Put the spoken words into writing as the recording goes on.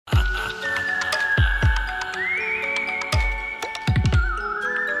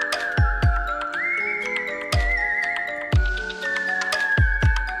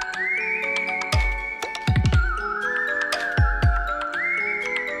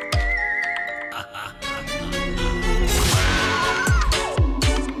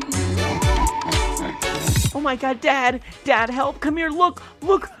my God, Dad, help, come here, look,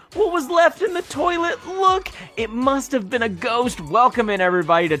 what was left in the toilet, look, it must have been a ghost. Welcome in,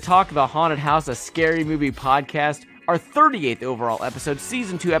 everybody, to Talk the Haunted House, a scary movie podcast, our 38th overall episode,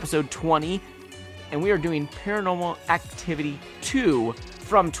 Season 2, Episode 20, and we are doing Paranormal Activity 2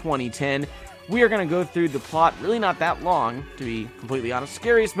 from 2010. We are going to go through the plot, really not that long, to be completely honest.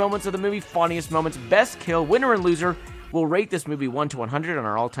 Scariest moments of the movie, funniest moments, best kill, winner and loser. We'll rate this movie 1 to 100 on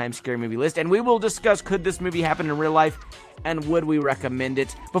our all-time scary movie list, and we will discuss, could this movie happen in real life, and would we recommend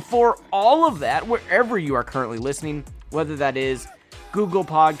it? Before all of that, wherever you are currently listening, whether that is Google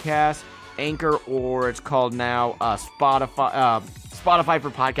Podcasts, Anchor, or it's called now Spotify for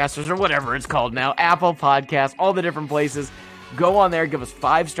podcasters, or whatever it's called now, Apple Podcasts, all the different places. Go on there, give us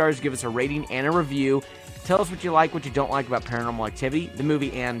 5 stars, give us a rating and a review. Tell us what you like, what you don't like about Paranormal Activity, the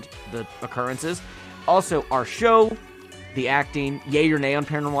movie and the occurrences. Also, our show, the acting, yay or nay on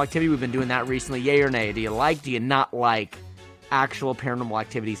Paranormal Activity. We've been doing that recently. Yay or nay? Do you not like actual paranormal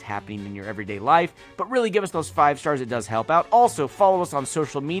activities happening in your everyday life? But really give us those 5 stars. It does help out. Also, follow us on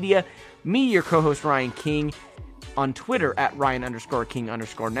social media. Me, your co-host Ryan King, on Twitter at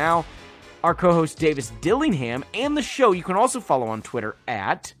Ryan_King_now. Our co-host Davis Dillingham, and the show you can also follow on Twitter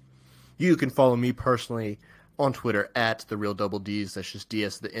at... You can follow me personally on Twitter at The Real Double D's. That's just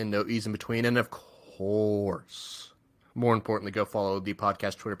DS at the end, no E's in between. And of course, more importantly, go follow the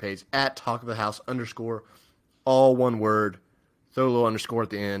podcast Twitter page at Talk of the House _, all one word, throw a little underscore at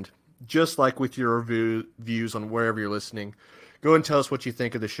the end. Just like with your reviews on wherever you're listening, go and tell us what you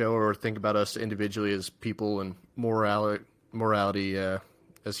think of the show, or think about us individually as people and morality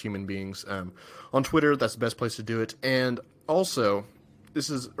as human beings. On Twitter, that's the best place to do it. And also, this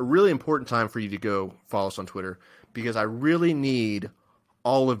is a really important time for you to go follow us on Twitter, because I really need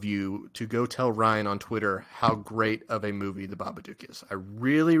all of you to go tell Ryan on Twitter how great of a movie The Babadook is. I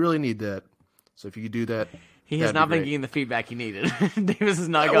really, really need that. So if you could do that, he has not been getting the feedback he needed. Davis has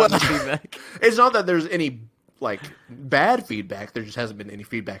not gotten the feedback. It's not that there's any bad feedback. There just hasn't been any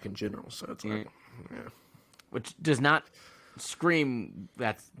feedback in general. So it's yeah. Which does not scream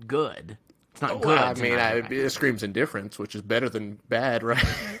that's good. It's not good. I mean, it screams indifference, which is better than bad, right?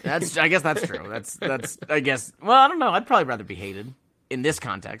 I guess that's true. That's. I guess. Well, I don't know. I'd probably rather be hated in this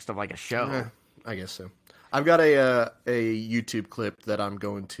context of like a show. I guess so. I've got a YouTube clip that I'm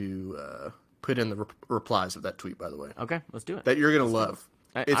going to put in the replies of that tweet. By the way. Okay, let's do it. That you're gonna love.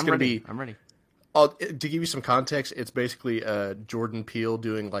 It's gonna be. I'm ready. To give you some context, it's basically Jordan Peele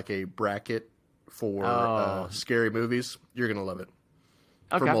doing like a bracket for scary movies. You're gonna love it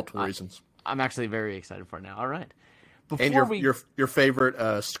for multiple reasons. I'm actually very excited for it now. All right. And your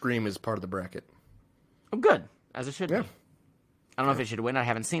favorite Scream is part of the bracket. Oh, good. As it should be. I don't know if it should win. I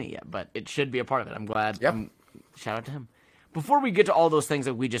haven't seen it yet, but it should be a part of it. I'm glad. Yep. Shout out to him. Before we get to all those things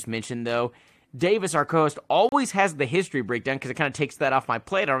that we just mentioned, though, Davis, our co-host, always has the history breakdown because it kind of takes that off my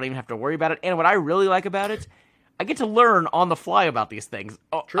plate. I don't even have to worry about it. And what I really like about it, I get to learn on the fly about these things.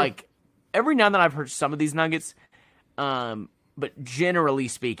 True. Like, every now and then I've heard some of these nuggets, but generally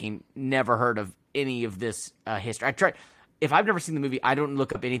speaking, never heard of any of this history. If I've never seen the movie, I don't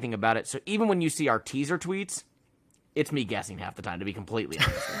look up anything about it. So even when you see our teaser tweets, it's me guessing half the time, to be completely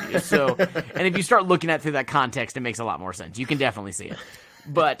honest with you. So, and if you start looking at it through that context, it makes a lot more sense. You can definitely see it.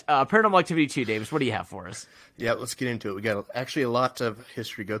 But Paranormal Activity 2, Davis, what do you have for us? Yeah, let's get into it. We got actually a lot of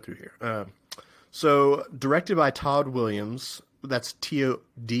history to go through here. So, directed by Todd Williams. That's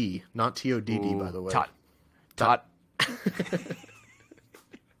T-O-D, not T-O-D-D, by the way. Todd.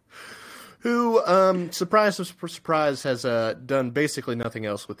 Who, surprise, has done basically nothing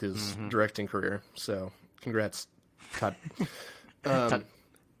else with his directing career. So, congrats, Todd.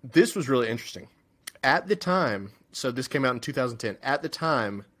 This was really interesting. At the time, so this came out in 2010. At the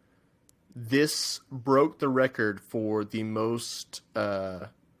time, this broke the record for the most, for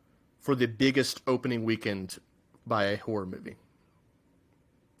the biggest opening weekend by a horror movie.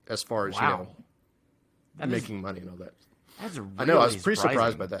 As far as, making money and all that. That's really I know, I was pretty surprising.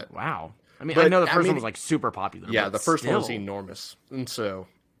 Surprised by that. Wow. I mean, I know the first one was like super popular. Yeah, but the first still, one was enormous. And so,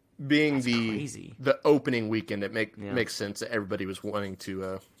 being crazy. The opening weekend, it makes sense that everybody was wanting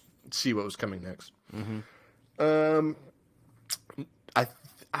to see what was coming next. Mm-hmm.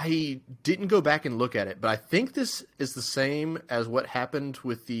 I didn't go back and look at it, but I think this is the same as what happened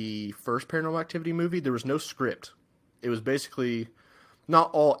with the first Paranormal Activity movie. There was no script. It was basically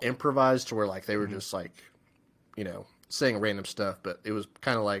not all improvised to where like they were just like, saying random stuff, but it was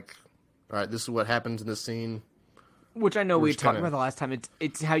kind of like, all right, this is what happens in this scene. Which I know we talked about the last time.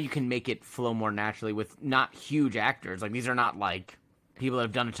 It's how you can make it flow more naturally with not huge actors. Like, these are not like people that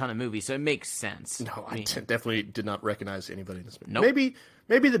have done a ton of movies, so it makes sense. No, I definitely did not recognize anybody in this movie. Nope.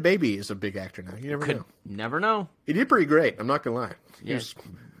 Maybe the baby is a big actor now. You never know. Never know. He did pretty great. I'm not gonna lie. Yes.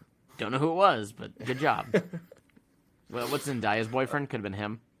 Don't know who it was, but good job. Well, what's Zendaya's boyfriend? Could have been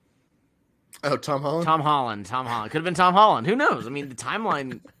him. Oh, Tom Holland? Tom Holland. Could have been Tom Holland. Who knows? I mean, the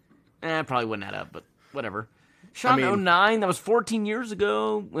timeline probably wouldn't add up, but whatever. Shot in 09, that was 14 years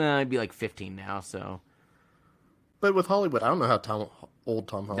ago. I'd be like 15 now, so. But with Hollywood, I don't know how old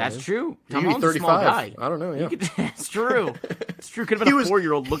Tom Holland is. That's true. Tom Holland's 35. A small guy. I don't know, yeah. It's true. It's true. Could have been a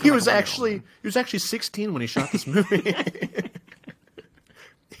 4-year-old looking He was actually 16 when he shot this movie.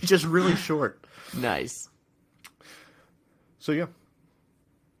 He's just really short. Nice. So, yeah.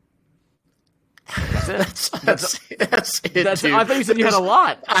 That's it. Dude. I thought you said you had a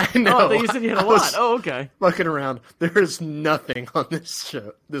lot. I know. Oh, I thought you said you had a lot. Oh, okay. Looking around, there is nothing on this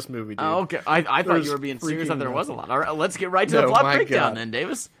movie, dude. Oh, okay. I thought you were being serious. I thought there was a lot. All right, let's get right to the plot breakdown then,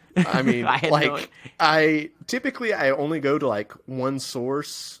 Davis. I mean, I typically only go to like one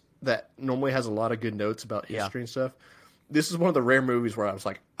source that normally has a lot of good notes about history and stuff. This is one of the rare movies where I was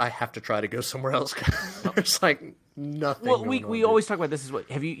like, I have to try to go somewhere else. There's like nothing. Well, we always talk about this.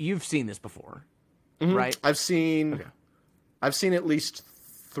 You've seen this before, right? I've seen at least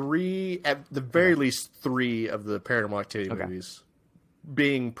 3, at the very least 3 of the Paranormal Activity movies,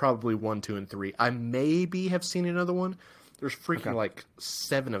 being probably 1, 2, and 3. I maybe have seen another one. There's freaking like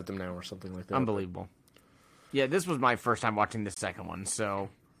 7 of them now or something like that. Unbelievable. Yeah, this was my first time watching the second one, so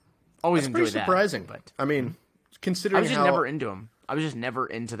always enjoy that. Pretty surprising. But I mean, considering I was just never into them. I was just never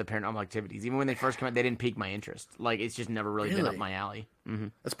into the Paranormal Activities. Even when they first came out, they didn't pique my interest. Like, it's just never really been up my alley. Mm-hmm.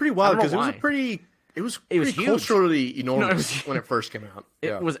 That's pretty wild because it was pretty culturally enormous when it first came out.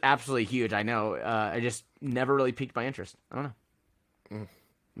 It was absolutely huge. I know. I just never really piqued my interest. I don't know.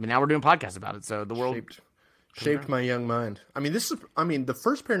 But now we're doing podcasts about it, so the world shaped my young mind. I mean, the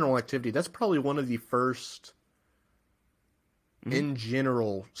first Paranormal Activity. That's probably one of the first, in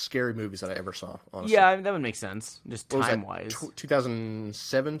general, scary movies that I ever saw. Honestly, yeah, that would make sense. Just time wise,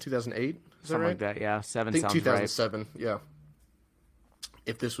 2007, 2008, something like that. Yeah, 7. I think sounds 2007. Right. Yeah.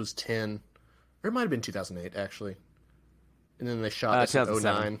 If this was 10, or it might have been 2008 actually, and then they shot this in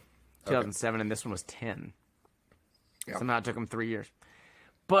 2009. 2007, and this one was 10. Yeah. Somehow it took them 3 years.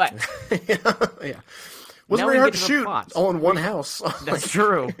 But yeah. Wasn't very hard to shoot all in one house. That's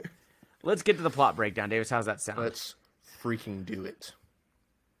true. Let's get to the plot breakdown, Davis. How's that sound? Let's freaking do it.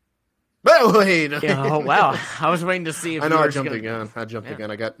 Oh, wait. Oh, wow. I was waiting to see if I know I jumped the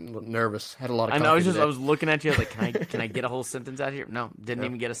gun. I got nervous. Had a lot of coffee. I was looking at you. I was like, can I get a whole sentence out here? No, didn't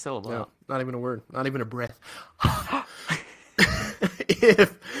even get a syllable. No, not even a word. Not even a breath.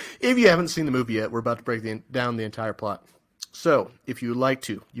 If you haven't seen the movie yet, we're about to break down the entire plot. So, if you would like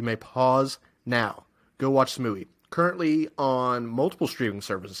to, you may pause now. Go watch the movie. Currently on multiple streaming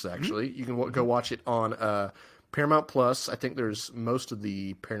services, actually. You can go watch it on Paramount Plus. I think there's most of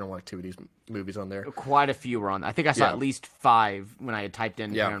the Paranormal Activities movies on there. Quite a few were on. I think I saw at least 5 when I had typed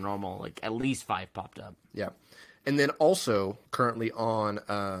in Paranormal. Like, at least 5 popped up. Yeah. And then also currently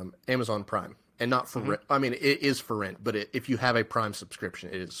on Amazon Prime. And not for rent. I mean, it is for rent, but if you have a Prime subscription,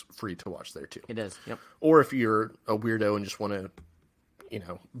 it is free to watch there, too. It is, yep. Or if you're a weirdo and just want to,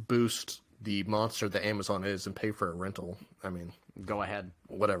 boost the monster that Amazon is and pay for a rental, I mean... Go ahead.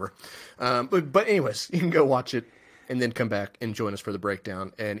 Whatever. But anyways, you can go watch it and then come back and join us for the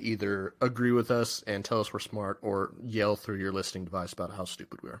breakdown and either agree with us and tell us we're smart or yell through your listening device about how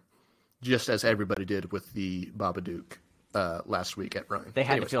stupid we are. Just as everybody did with the Babadook. Last week at Ryan. They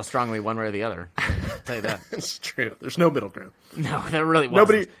had to feel strongly one way or the other. I'll tell you that. It's true. There's no middle ground. No, there really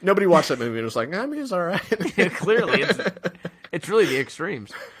wasn't. Nobody watched that movie and was like, I mean, it's all right. Clearly, it's really the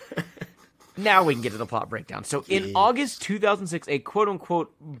extremes. Now we can get to the plot breakdown. So in August 2006, a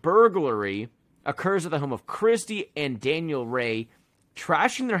quote-unquote burglary occurs at the home of Christy and Daniel Ray,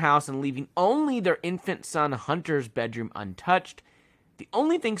 trashing their house and leaving only their infant son Hunter's bedroom untouched. The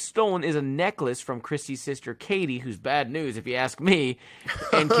only thing stolen is a necklace from Christy's sister, Katie, who's bad news, if you ask me,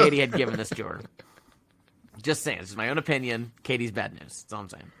 and Katie had given this to her. Just saying. This is my own opinion. Katie's bad news. That's all I'm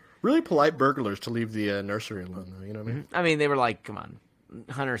saying. Really polite burglars to leave the nursery alone, though. You know what I mean? I mean, they were like, come on.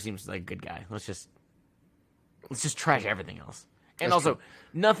 Hunter seems like a good guy. Let's just trash everything else. And That's also, true.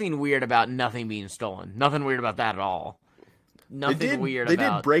 Nothing weird about nothing being stolen. Nothing weird about that at all. Nothing weird about...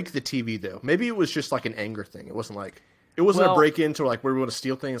 They did break the TV, though. Maybe it was just like an anger thing. It wasn't like... It wasn't a break-in to like where we want to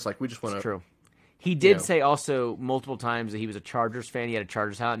steal things. Like we just want to. True. He did say also multiple times that he was a Chargers fan. He had a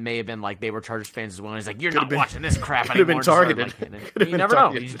Chargers hat. It may have been like they were Chargers fans as well. And he's like, "You're not watching this crap anymore." Could have been targeted. You never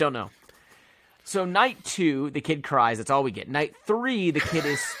know. You just don't know. So night 2, the kid cries. That's all we get. Night 3, the kid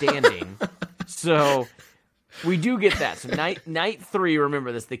is standing. So We do get that. So night 3,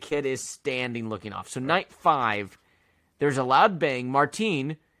 remember this, the kid is standing looking off. So night 5, there's a loud bang.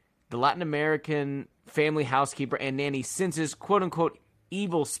 Martine, the Latin American family housekeeper and nanny, senses quote-unquote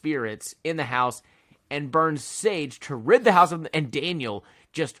evil spirits in the house and burns sage to rid the house of them. And Daniel,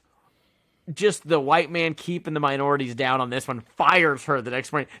 just the white man keeping the minorities down on this one, fires her the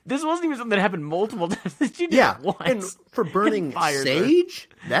next morning. This wasn't even something that happened multiple times. She did it once. And for burning sage?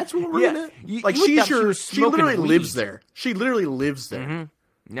 Her. That's what we're gonna... Like, she literally lives there. She literally lives there. Mm-hmm.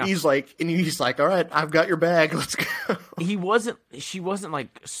 No. He's like, all right, I've got your bag. Let's go. She wasn't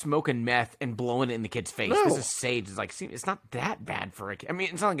like smoking meth and blowing it in the kid's face. No. This is sage. It's like, see, it's not that bad for a kid. I mean,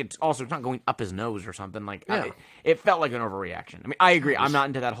 it's not like it's not going up his nose or something. Like, it felt like an overreaction. I mean, I agree. I'm not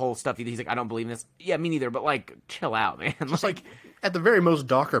into that whole stuff. He's like, I don't believe in this. Yeah, me neither. But like, chill out, man. Like, at the very most,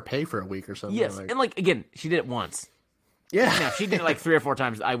 dock her pay for a week or something. Yes, and like again, she did it once. Yeah. Now, if she did it like 3 or 4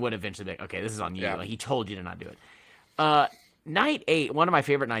 times, I would eventually be like, okay, this is on you. Yeah. Like, he told you to not do it. Night 8, one of my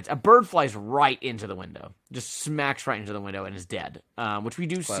favorite nights, a bird flies right into the window. Just smacks right into the window and is dead. Which we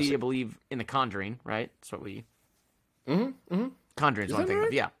do see, I believe, in The Conjuring, right? That's what we... Conjuring's one thing.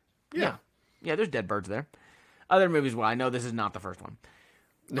 Right? Yeah, there's dead birds there. Other movies, well, I know this is not the first one.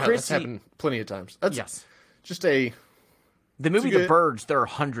 No, that's happened plenty of times. That's just a... The movie The Birds, there are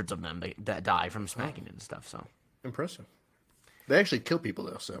hundreds of them that die from smacking it and stuff, so... Impressive. They actually kill people,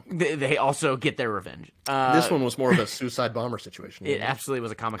 though, so... They also get their revenge. This one was more of a suicide bomber situation. It absolutely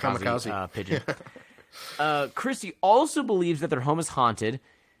was a kamikaze. Pigeon. Christy also believes that their home is haunted.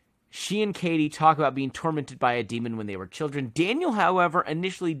 She and Katie talk about being tormented by a demon when they were children. Daniel, however,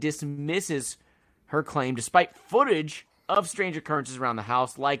 initially dismisses her claim, despite footage of strange occurrences around the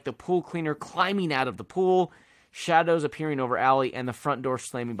house, like the pool cleaner climbing out of the pool, shadows appearing over Allie, and the front door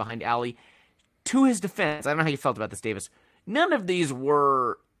slamming behind Allie. To his defense, I don't know how you felt about this, Davis, none of these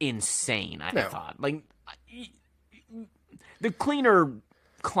were insane, I thought. Like, the cleaner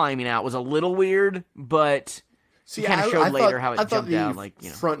climbing out was a little weird, but he kind of showed later how it jumped out. Like,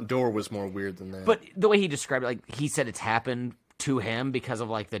 front door was more weird than that. But the way he described it, like, he said it's happened to him because of,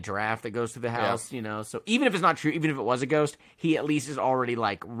 like, the draft that goes through the house, So even if it's not true, even if it was a ghost, he at least is already,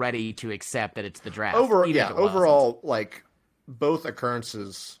 like, ready to accept that it's the draft. Overall, like... Both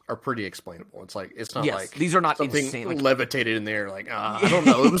occurrences are pretty explainable. It's like it's not like these are not something insane, like, levitated in there. Like I don't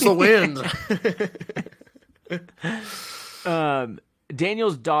know, it was the wind.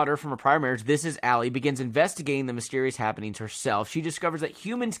 Daniel's daughter from a prior marriage, this is Allie, begins investigating the mysterious happenings herself. She discovers that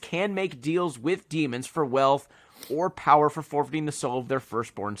humans can make deals with demons for wealth or power for forfeiting the soul of their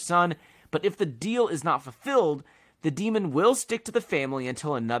firstborn son. But if the deal is not fulfilled, the demon will stick to the family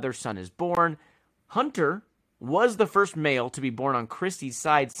until another son is born. Hunter was the first male to be born on Christie's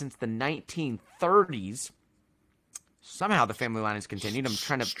side since the 1930s. Somehow the family line has continued. I'm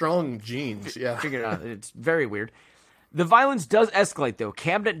trying to... Strong genes, figure it out. It's very weird. The violence does escalate, though.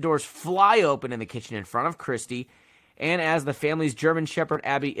 Cabinet doors fly open in the kitchen in front of Christie, and as the family's German Shepherd,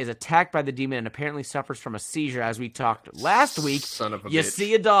 Abby, is attacked by the demon and apparently suffers from a seizure, as we talked last week, you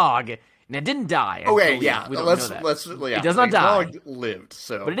see a dog... And it didn't die. Okay, yeah. We don't know that. It does not die. The dog lived,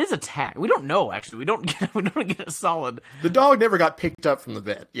 so. But it is attacked. We don't know, actually. We don't get a solid... The dog never got picked up from the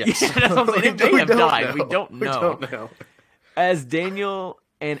bed. Yes. Yeah, that's what I'm saying. It may have died. Know. We don't know. As Daniel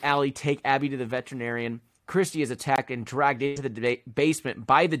and Allie take Abby to the veterinarian, Christy is attacked and dragged into the basement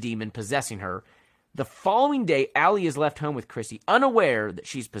by the demon possessing her. The following day, Allie is left home with Christy, unaware that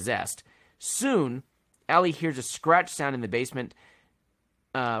she's possessed. Soon, Allie hears a scratch sound in the basement...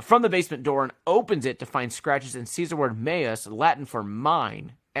 from the basement door and opens it to find scratches and sees the word "meus," Latin for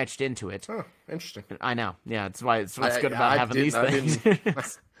mine, etched into it. Oh, interesting. I know. Yeah, that's what's good about having these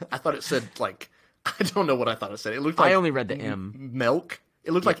things. I thought it said, like, I don't know what I thought it said. It looked like... I only read the M. Milk?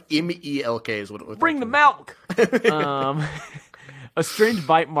 It looked like M-E-L-K is what it looked Bring like. the milk! A strange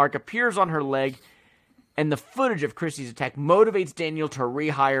bite mark appears on her leg, and the footage of Christie's attack motivates Daniel to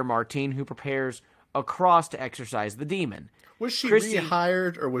rehire Martine, who prepares a cross to exorcise the demon. Was she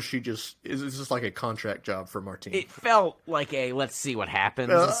rehired, or was she just... Is this like a contract job for Martine? It felt like let's see what happens.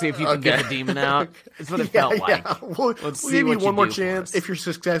 Let's see if you can get the demon out. That's what it felt like. Let's give you one more chance. If you're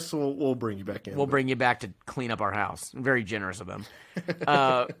successful, we'll bring you back in. We'll bring you back to clean up our house. Very generous of them.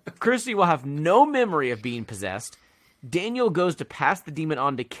 Christy will have no memory of being possessed. Daniel goes to pass the demon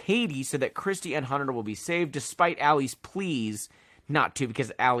on to Katie so that Christy and Hunter will be saved, despite Allie's pleas not to,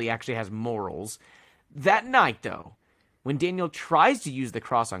 because Allie actually has morals. That night, though, when Daniel tries to use the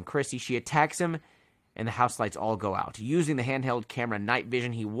cross on Christy, she attacks him, and the house lights all go out. Using the handheld camera night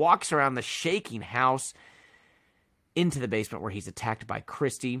vision, he walks around the shaking house into the basement where he's attacked by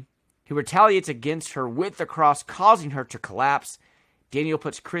Christy, who retaliates against her with the cross, causing her to collapse. Daniel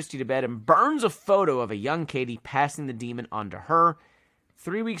puts Christy to bed and burns a photo of a young Katie, passing the demon onto her.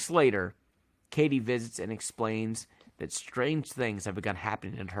 3 weeks later, Katie visits and explains that strange things have begun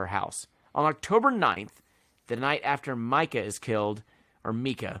happening in her house. On October 9th, the night after Micah is killed, or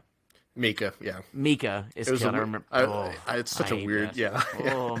Mika. Mika, yeah. Mika is killed. I remember. It's such a weird, yeah.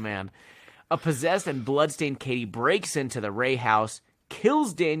 Oh, man. A possessed and bloodstained Katie breaks into the Ray house,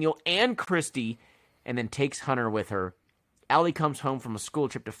 kills Daniel and Christy, and then takes Hunter with her. Allie comes home from a school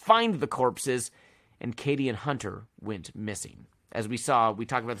trip to find the corpses, and Katie and Hunter went missing. As we saw, we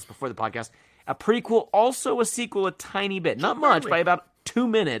talked about this before the podcast, a prequel, also a sequel a tiny bit. Not much, by about 2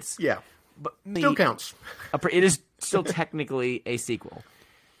 minutes. Yeah. But still counts. It is still technically a sequel.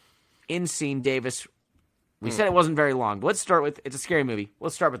 In scene, Davis, we said it wasn't very long, but let's start with, it's a scary movie.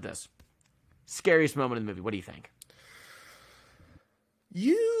 Let's start with this. Scariest moment in the movie. What do you think?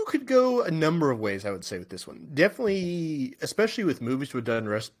 You could go a number of ways, I would say, with this one. Definitely, especially with movies we've done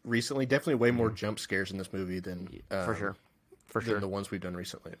recently, definitely way more jump scares in this movie than For sure. than the ones we've done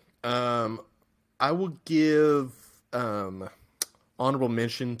recently. I will give honorable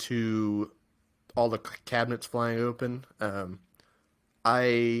mention to all the cabinets flying open.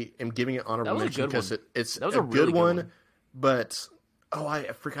 I am giving it honorable mention because it's a good one, but I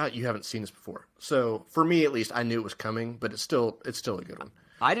forgot you haven't seen this before. So for me, at least, I knew it was coming, but it's still a good one.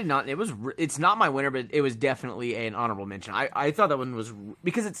 I did not. It's not my winner, but it was definitely an honorable mention. I thought that one was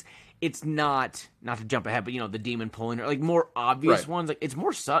because it's not to jump ahead, but the demon pulling or like more obvious ones. Like it's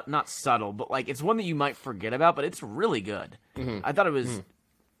more not subtle, but like it's one that you might forget about, but it's really good. Mm-hmm. I thought it was.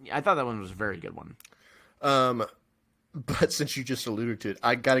 I thought that one was a very good one. But since you just alluded to it,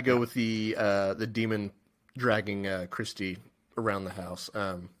 I got to go with the demon dragging Christy around the house.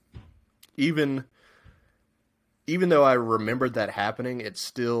 Even though I remembered that happening, it's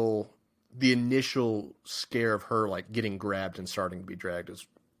still the initial scare of her like getting grabbed and starting to be dragged is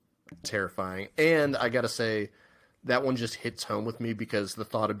terrifying. And I got to say that one just hits home with me because the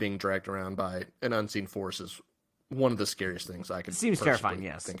thought of being dragged around by an unseen force is one of the scariest things I could seems terrifying.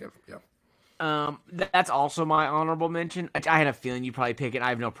 Yes, think of. Yeah. That's also my honorable mention. I had a feeling you'd probably pick it. I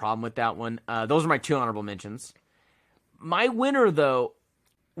have no problem with that one. Those are my 2 honorable mentions. My winner, though,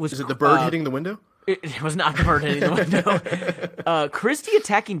 was... Is it the bird hitting the window? It was not the bird hitting the window. Christy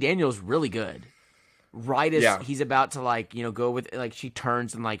attacking Daniel is really good. Right as he's about to, go with... Like, she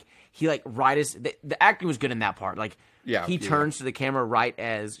turns and, he, right as... The acting was good in that part. He turns to the camera right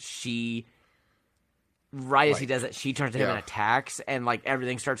as she... Right as he does it, she turns to him and attacks, and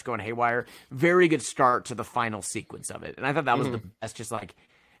everything starts going haywire. Very good start to the final sequence of it, and I thought that was the best. Just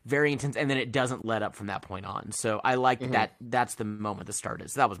very intense, and then it doesn't let up from that point on. So I like that. That's the moment the start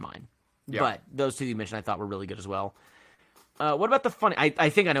is. So that was mine. Yeah. But those 2 you mentioned, I thought were really good as well. What about the funny? I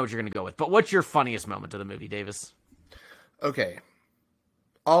think I know what you're going to go with, but what's your funniest moment of the movie, Davis? Okay.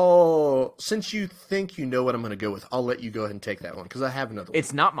 Since you think you know what I'm going to go with, I'll let you go ahead and take that one because I have another one.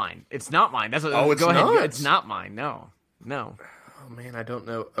 It's not mine. That's what. It's go not. Ahead. It's not mine. No. Oh man, I don't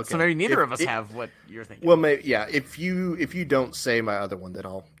know. Okay. So maybe neither of us have what you're thinking. Well, maybe If you don't say my other one, then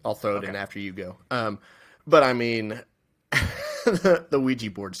I'll throw it in after you go. But I mean, the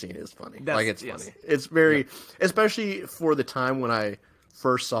Ouija board scene is funny. It's funny. It's very, especially for the time when I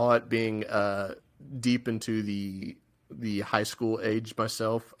first saw it, being deep into the high school age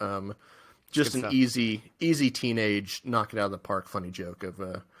myself. Just an easy teenage knock it out of the park funny joke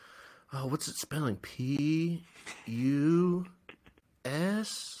of what's it spelling? P-U-S-S?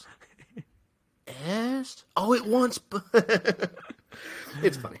 Oh, it wants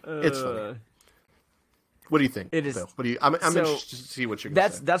it's funny. It's funny. What do you think? It is. Bill? What do you? I'm interested to see what you're going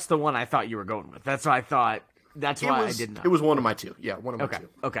to say. That's the one I thought you were going with. That's what I thought. That's why I did not. It was one of my 2. Yeah, one of my 2.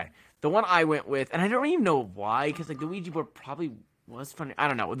 Okay. The one I went with, and I don't even know why, because the Ouija board probably was funny. I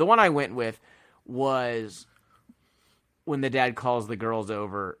don't know. The one I went with was when the dad calls the girls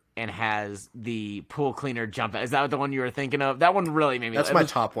over and has the pool cleaner jump out. Is that the one you were thinking of? That one really made me laugh. That's my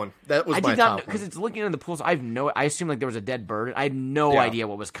top one. That was my top one. Because it's looking in the pool, so I assumed there was a dead bird. I had no idea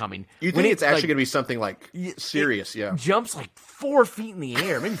what was coming. You think it's actually going to be something serious, it jumps 4 feet in the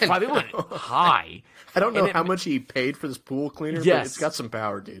air, maybe 5. It went high. I don't know how much he paid for this pool cleaner, but it's got some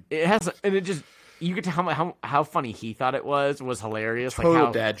power, dude. It has, and it just... You could tell how funny he thought it was hilarious.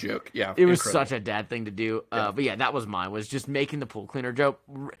 Total dad joke. Yeah, it was such a dad thing to do. But that was mine. Was just making the pool cleaner joke.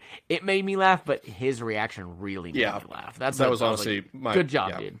 It made me laugh, but his reaction really made me laugh. That was honestly my good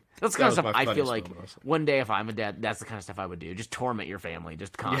job, dude. That's the kind of stuff I feel like one day if I'm a dad, that's the kind of stuff I would do. Just torment your family,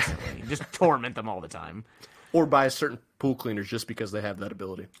 just constantly, just torment them all the time. Or buy certain pool cleaners just because they have that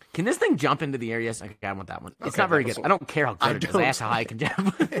ability. Can this thing jump into the air? Yes, okay, I want that one. It's not very good. I don't care how good it is. I ask how high it can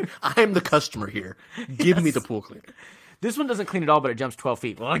jump. I am the customer here. Give me the pool cleaner. This one doesn't clean at all, but it jumps 12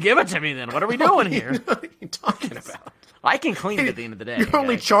 feet. Well, give it to me then. What are we doing here? What are you talking about? I can clean it at the end of the day. You're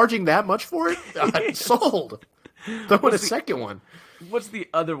only charging that much for it? Sold. Throw in a second one. What's the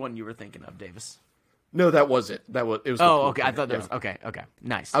other one you were thinking of, Davis? No, that was it. It was. Oh, okay. I thought there was. Okay.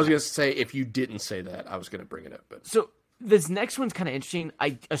 Nice. I was gonna say if you didn't say that, I was gonna bring it up. But so this next one's kind of interesting.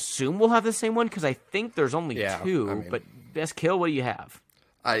 I assume we'll have the same one because I think there's only two. I mean, but best kill. What do you have?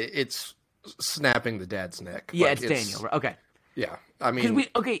 It's snapping the dad's neck. Yeah, it's Daniel. Okay. Yeah, I mean,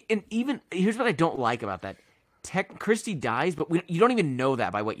 and even here's what I don't like about that. Christy dies, but you don't even know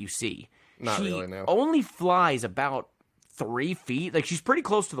that by what you see. Not really. No. Only flies about 3 feet. Like she's pretty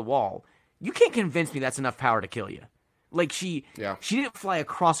close to the wall. You can't convince me that's enough power to kill you. Like she didn't fly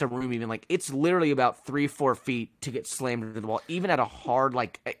across a room even. Like it's literally about 3-4 feet to get slammed into the wall. Even at a hard,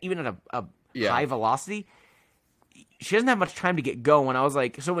 even at a high velocity, she doesn't have much time to get going. I was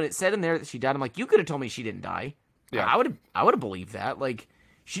like, so when it said in there that she died, I'm like, you could have told me she didn't die. Yeah, I would have believed that. Like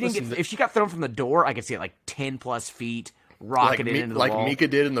she didn't if she got thrown from the door, I could see it like 10+ feet rocketed into the wall. Like Mika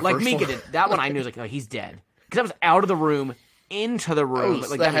did in the first one. Like Mika did. That one I knew was like, oh, he's dead. Because I was out of the room. Into the room.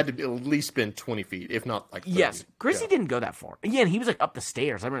 That had to be at least been 20 feet, if not like 30. Yes. Chrissy didn't go that far. Yeah, and he was like up the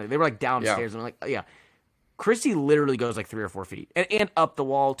stairs. I remember they were like downstairs. And I'm like, yeah. Chrissy literally goes like 3 or 4 feet. And up the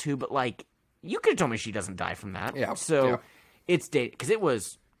wall too, but like, you could have told me she doesn't die from that. Yeah. So it's dated.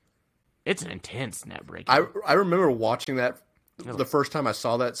 Because it's an intense net break. I remember watching that the first time I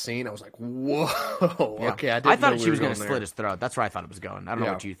saw that scene. I was like, whoa. Yeah. Okay, I thought she was going to slit his throat. That's where I thought it was going. I don't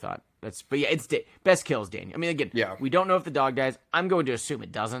know what you thought. But yeah, it's best kills Daniel. I mean, again, we don't know if the dog dies. I'm going to assume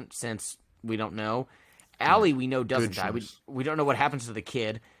it doesn't, since we don't know. Allie, we know doesn't die. We don't know what happens to the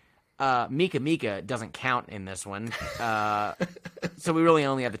kid. Mika doesn't count in this one. So we really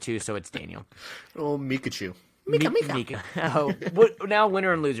only have the two. So it's Daniel. Oh, Mikachu. Mika. Oh, now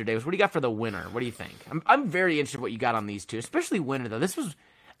winner and loser, Davis. What do you got for the winner? What do you think? I'm very interested what you got on these two, especially winner though. This was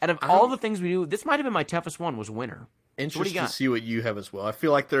out of all the things we knew, this might have been my toughest one. Was winner. Interested to see what you have as well. I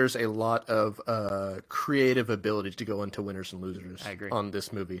feel like there's a lot of creative ability to go into winners and losers on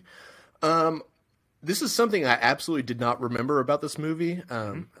this movie. This is something I absolutely did not remember about this movie.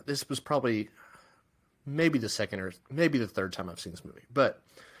 This was probably maybe the second or maybe the third time I've seen this movie. But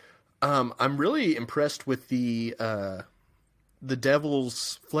I'm really impressed with the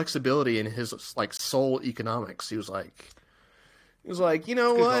devil's flexibility in his like soul economics. He was like, you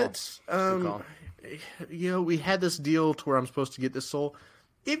know what? You know, we had this deal to where I'm supposed to get this soul.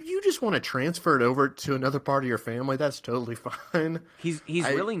 If you just want to transfer it over to another part of your family, that's totally fine. He's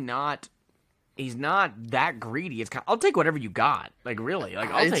really not. He's not that greedy. It's kind of, I'll take whatever you got. Like really, like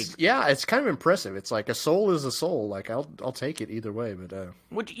I'll take. Yeah, it's kind of impressive. It's like a soul is a soul. Like I'll take it either way. But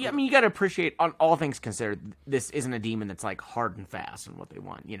which I mean, you got to appreciate. On all things considered, this isn't a demon that's like hard and fast and what they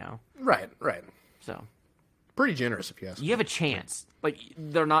want. You know. Right. So. Pretty generous, if you ask me. You have a chance. Like,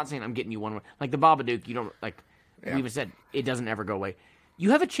 they're not saying, I'm getting you one way. Like, the Babadook, you don't, like, we even said, it doesn't ever go away.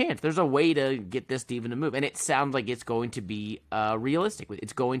 You have a chance. There's a way to get this demon to move. And it sounds like it's going to be realistic.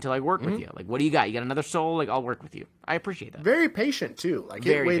 It's going to, like, work with you. Like, what do you got? You got another soul? Like, I'll work with you. I appreciate that. Very patient, too. Like,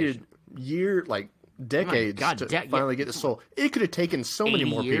 it waited decades to finally get the soul. It could have taken so many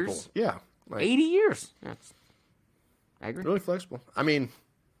more people. Yeah. Like, 80 years. I agree. Really flexible. I mean,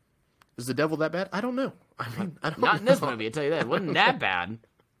 is the devil that bad? I don't know. I mean, I don't know. Not in this movie, I'll tell you that. It wasn't that bad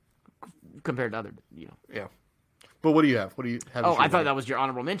compared to other, you know. Yeah. But what do you have? What do you have? Oh, I thought that was your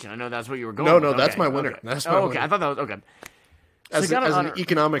honorable mention. I know that's what you were going with. No, that's my winner. Okay. That's my winner. I thought that was, okay. So as an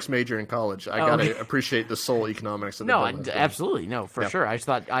economics major in college, I gotta appreciate the soul economics of the devil. No, absolutely. No, for sure. I just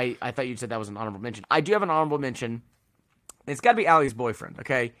thought, I thought you said that was an honorable mention. I do have an honorable mention. It's gotta be Allie's boyfriend,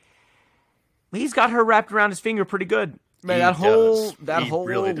 okay? He's got her wrapped around his finger pretty good. Man, that whole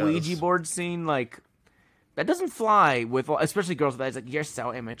really Ouija board scene, like, that doesn't fly with, especially girls with eyes. Like, you're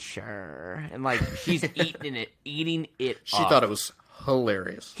so immature, and like she's eating it. She thought it was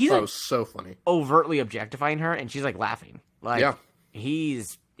hilarious. Thought it was so funny. Overtly objectifying her, and she's like laughing. Like,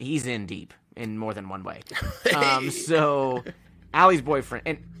 he's in deep in more than one way. So, Allie's boyfriend,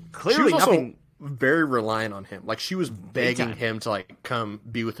 and clearly nothing. Very reliant on him. Like, she was begging him to, like, come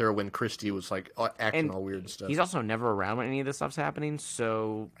be with her when Christy was, like, acting all weird and stuff. He's also never around when any of this stuff's happening,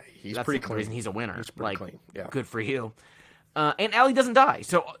 so he's pretty clean. Reason he's a winner. He's pretty clean. Yeah. Good for you. And Allie doesn't die.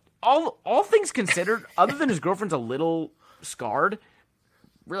 So all things considered, other than his girlfriend's a little scarred,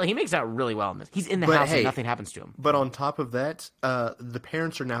 really, he makes out really well in this. He's in the house and nothing happens to him. But on top of that, the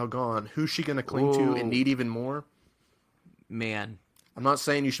parents are now gone. Who's she going to cling to and need even more? Man. I'm not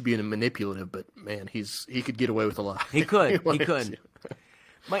saying you should be manipulative, but man, he could get away with a lot. He could. He could.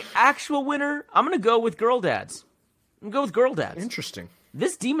 My actual winner, I'm going to go with Girl Dads. I'm going to go with Girl Dads. Interesting.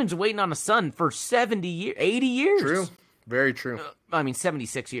 This demon's waiting on a son for 70 years, 80 years. True. Very true.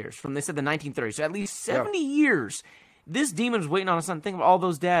 76 years from, they said, the 1930s. So at least 70 years. This demon was waiting on a son. Think of all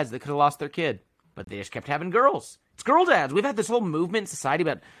those dads that could have lost their kid, but they just kept having girls. It's girl dads. We've had this whole movement in society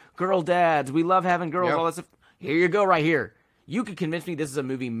about girl dads. We love having girls, all that stuff. Here you go right here. You could convince me this is a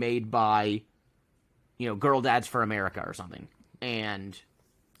movie made by, Girl Dads for America or something. And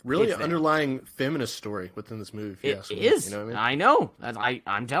really an underlying feminist story within this movie. It is. You know what I mean? I know.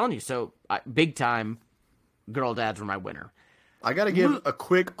 I'm telling you. So, big time, Girl Dads were my winner. I got to give a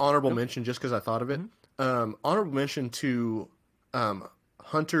quick honorable mention just because I thought of it. Honorable mention to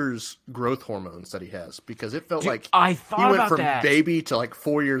Hunter's growth hormones that he has, because it felt like I thought he went about from that. baby to like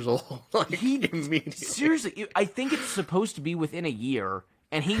 4 years old. Immediately. Seriously, I think it's supposed to be within a year,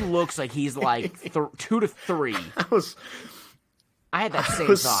 and he looks like he's like 2 to 3. I had that same thought. I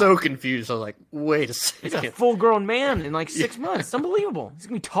was so confused. I was like, wait a second. He's a full-grown man in like 6 months. It's unbelievable. He's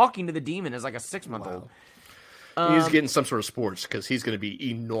going to be talking to the demon as like a 6-month-old. He's getting some sort of sports because he's going to be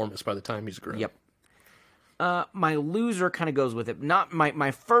enormous by the time he's grown. Yep. My loser kind of goes with it. Not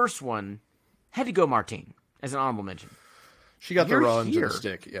my first one had to go Martine as an honorable mention. She got the raw end of the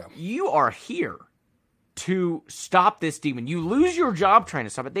stick, yeah. You are here to stop this demon. You lose your job trying to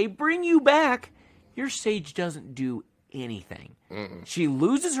stop it. They bring you back. Your sage doesn't do anything. She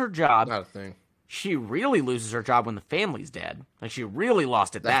loses her job. Not a thing. She really loses her job when the family's dead. Like, she really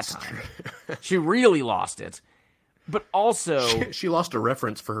lost it that time. She really lost it. But also... She lost a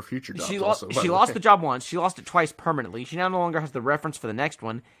reference for her future job. She lost the job once. She lost it twice permanently. She now no longer has the reference for the next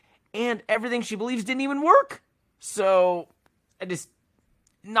one. And everything she believes didn't even work. So,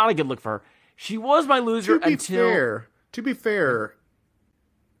 not a good look for her. She was my loser until... To be fair,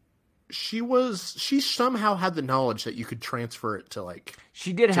 she somehow had the knowledge that you could transfer it to, like...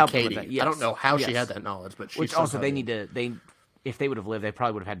 She did help Katie. with that, yes. I don't know how she had that knowledge, but she also, they need to... If they would have lived, they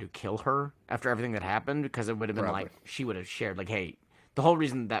probably would have had to kill her after everything that happened, because it would have been like, she would have shared, like, hey, the whole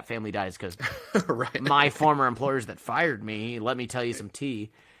reason that family died is because my former employers that fired me, let me tell you some tea.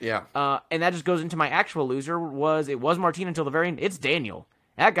 Yeah. And that just goes into my actual loser, it was Martine until the very end. It's Daniel.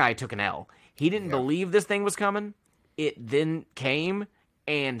 That guy took an L. He didn't believe this thing was coming. It then came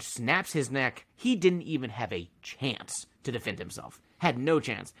and snaps his neck. He didn't even have a chance to defend himself. Had no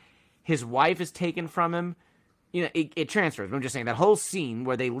chance. His wife is taken from him. It transfers. I'm just saying that whole scene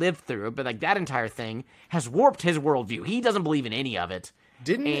where they lived through it, but like that entire thing has warped his worldview. He doesn't believe in any of it.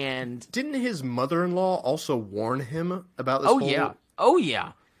 Didn't his mother-in-law also warn him about this? Oh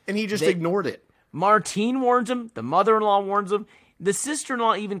yeah. And he just ignored it. Martine warns him. The mother-in-law warns him. The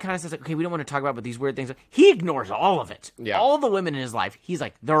sister-in-law even kind of says, like, okay, we don't want to talk about these weird things. He ignores all of it. Yeah. All the women in his life, he's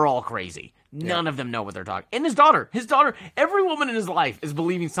like, they're all crazy. None of them know what they're talking. And his daughter, every woman in his life is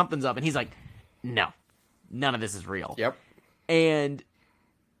believing something's up, and he's like, no. None of this is real. Yep. And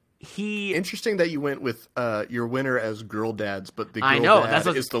Interesting that you went with your winner as girl dads, but the girl dad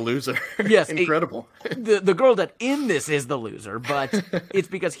is the loser. Yes. Incredible. The girl dad in this is the loser, but it's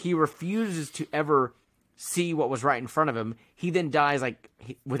because he refuses to ever see what was right in front of him. He then dies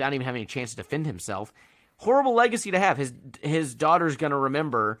without even having a chance to defend himself. Horrible legacy to have. His daughter's going to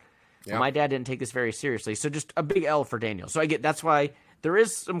remember, my dad didn't take this very seriously. So just a big L for Daniel. So that's why... There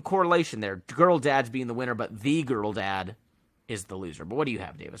is some correlation there. Girl dad's being the winner, but the girl dad is the loser. But what do you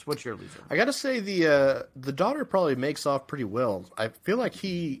have, Davis? What's your loser? I got to say the daughter probably makes off pretty well. I feel like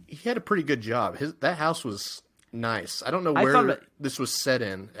he had a pretty good job. That house was nice. I don't know where this was set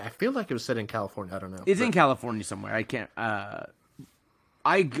in. I feel like it was set in California. I don't know. It's in California somewhere. I can't.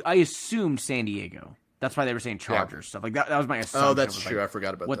 I assumed San Diego. That's why they were saying Chargers stuff like that. That was my assumption. Oh, that's true. I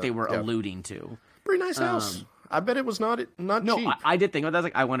forgot about what that. they were alluding to. Pretty nice house. I bet it was not cheap. No, I did think about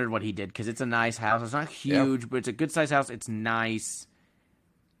that. I wondered what he did, because it's a nice house. It's not huge, but it's a good-sized house. It's nice.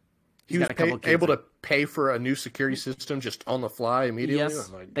 He was able to pay for a new security system just on the fly immediately. Yes.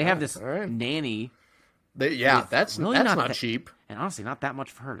 They have this nanny. That's not cheap. And honestly, not that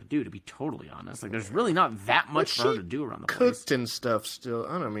much for her to do, to be totally honest. Like, there's really not that much for her to do around the place. Cooked and stuff still.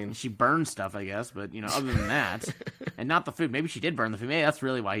 I don't mean. She burned stuff, I guess, but, other than that. And not the food. Maybe she did burn the food. Maybe that's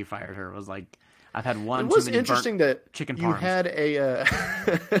really why he fired her. It was like... I've had one. It was interesting that chicken you parms. Had a.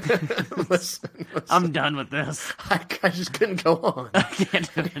 Listen. I'm done with this. I just couldn't go on. I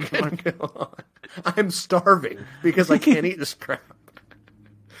can't go on. I'm starving because I can't eat this crap.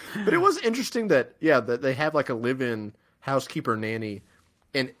 But it was interesting that they have like a live-in housekeeper nanny,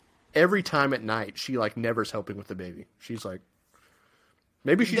 and every time at night she never's helping with the baby. She's like.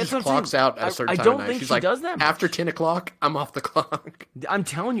 Maybe she just clocks out at a certain time of night. She's like, does that much. After 10 o'clock, I'm off the clock. I'm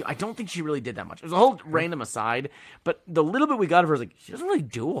telling you, I don't think she really did that much. It was a whole random aside, but the little bit we got of her was like, she doesn't really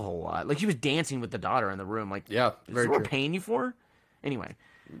do a whole lot. Like, she was dancing with the daughter in the room. Like, yeah, is this what we're paying you for? Anyway.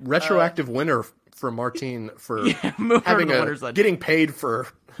 Retroactive winner for Martine for having getting paid for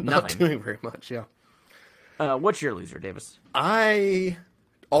not Nothing. doing very much. Yeah. What's your loser, Davis? I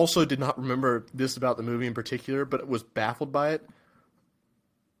also did not remember this about the movie in particular, but was baffled by it.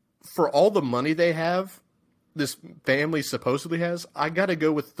 For all the money they have, this family supposedly has, I got to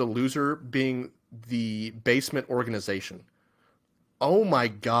go with the loser being the basement organization. Oh my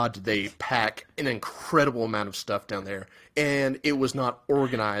God, did they pack an incredible amount of stuff down there, and it was not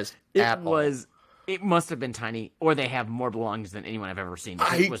organized at all. It must have been tiny, or they have more belongings than anyone I've ever seen.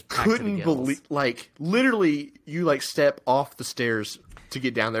 I couldn't believe, literally, you step off the stairs to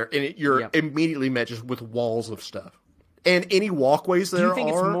get down there, and you're immediately met just with walls of stuff. And any walkways there Do you think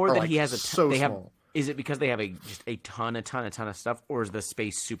it's more that he has small. Is it because they have just a ton of stuff, or is the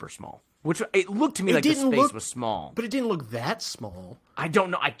space super small? Which it looked to me like the space was small, but it didn't look that small. I don't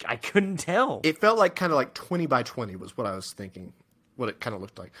know. I couldn't tell. It felt like kind of like 20 by 20 was what I was thinking. What it kind of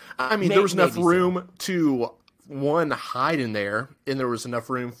looked like. I mean, there was enough room to hide in there, and there was enough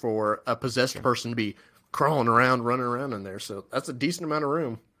room for a possessed person to be crawling around, running around in there. So that's a decent amount of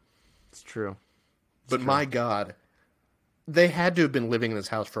room. It's true. But my God, they had to have been living in this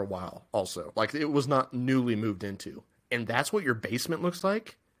house for a while. Also, it was not newly moved into, and that's what your basement looks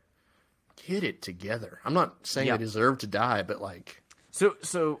like. Get it together. I'm not saying they deserve to die, but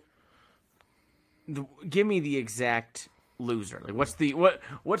give me the exact loser. What's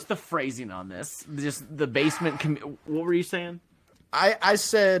the phrasing on this? Just the basement. What were you saying? I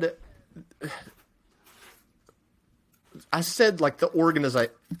said the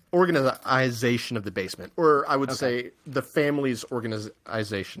organization of the basement, or I would say the family's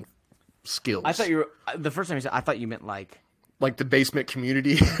organization skills. I thought the first time you said. I thought you meant like the basement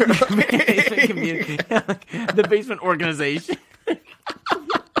community, the basement organization.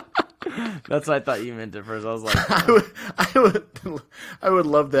 That's what I thought you meant at first. I was like, I would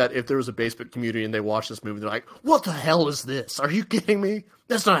love that if there was a basement community and they watched this movie. They're like, "What the hell is this? Are you kidding me?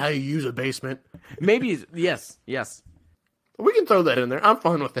 That's not how you use a basement." Maybe yes. We can throw that in there. I'm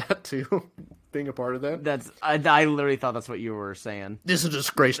fine with that too. Being a part of that. I literally thought that's what you were saying. This is a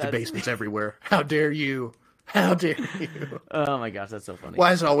disgrace to basements everywhere. How dare you? How dare you? Oh my gosh, that's so funny.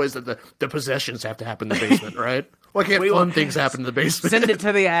 Why is it always that the possessions have to happen in the basement, right? Why can't fun things happen in the basement? Send it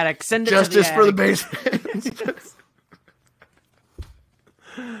to the attic. Send it Justice to the for the basement.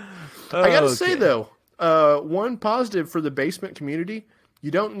 I gotta say though, one positive for the basement community,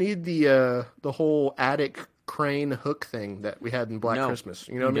 you don't need the whole attic crane hook thing that we had in Black Christmas.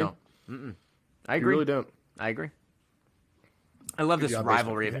 You know what I mean? Mm-mm. I agree. You really don't. I agree. I love this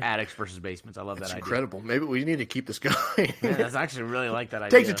rivalry of attics versus basements. I love that idea. Incredible. Maybe we need to keep this going. Yeah, that's actually really like that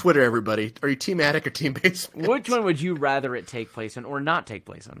idea. Take to Twitter, everybody. Are you team attic or team basement? Which one would you rather it take place in or not take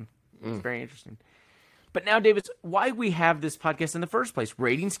place in? It's very interesting. But now, David, why we have this podcast in the first place?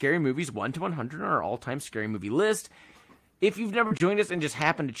 Rating scary movies 1 to 100 on our all-time scary movie list. If you've never joined us and just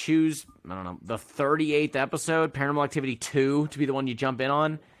happened to choose, I don't know, the 38th episode, Paranormal Activity 2, to be the one you jump in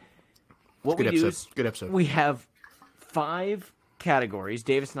on, what we do is good episode. We have 5 categories.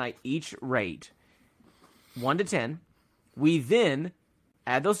 Davis and I each rate 1 to 10. We then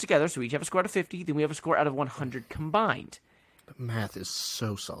add those together, so we each have a score out of 50. Then we have a score out of 100 combined. The math is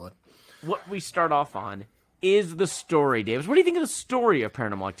so solid. What we start off on is the story, Davis. What do you think of the story of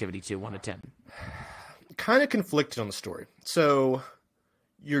Paranormal Activity 2, 1 to 10? Kind of conflicted on the story. So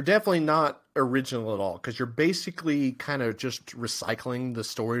you're definitely not original at all, because you're basically kind of just recycling the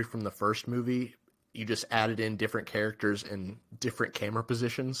story from the first movie. You just added in different characters and different camera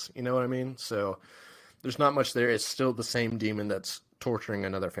positions. You know what I mean? So there's not much there. It's still the same demon that's torturing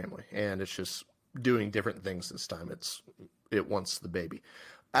another family, and it's just doing different things this time. It wants the baby.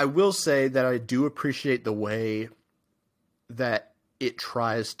 I will say that I do appreciate the way that it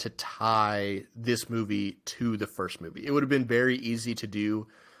tries to tie this movie to the first movie. It would have been very easy to do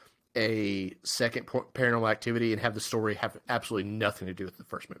a second Paranormal Activity and have the story have absolutely nothing to do with the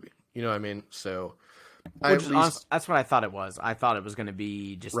first movie. You know what I mean? So that's what I thought it was. I thought it was going to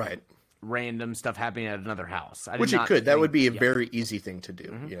be just random stuff happening at another house. Which it could. That would be a very easy thing to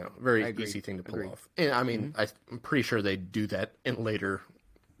do. You know, very easy thing to pull off. And I mean, I'm pretty sure they do that in later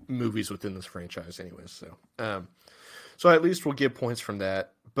movies within this franchise anyways. So at least we'll give points from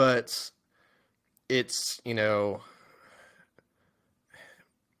that. But it's, you know,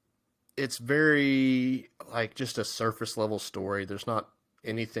 it's very just a surface level story. There's not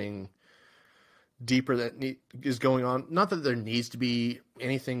anything deeper that is going on. Not that there needs to be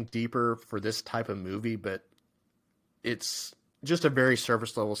anything deeper for this type of movie, but it's just a very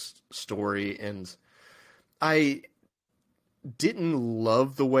surface level story. And I didn't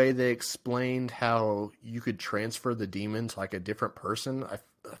love the way they explained how you could transfer the demon to a different person.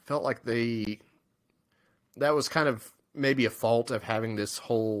 felt like that was kind of maybe a fault of having this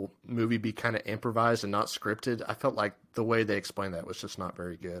whole movie be kind of improvised and not scripted. I felt like the way they explained that was just not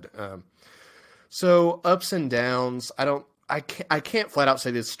very good. So ups and downs. I can't flat out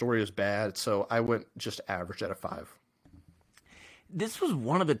say this story was bad. So I went just average out of 5. This was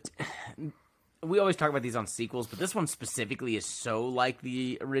one of the. We always talk about these on sequels, but this one specifically is so like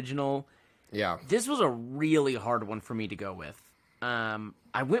the original. Yeah. This was a really hard one for me to go with.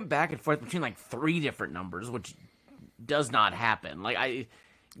 I went back and forth between like 3 different numbers, which does not happen. Like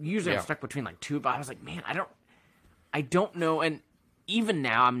I'm stuck between like 2, but I was like, man, I don't know. And even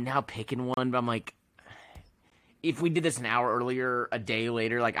now, I'm now picking one, but I'm like, if we did this an hour earlier, a day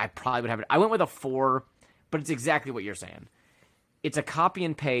later, like I probably would have it. I went with a 4, but it's exactly what you're saying. It's a copy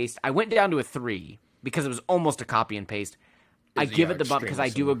and paste. I went down to a 3 because it was almost a copy and paste. I give it the bump because I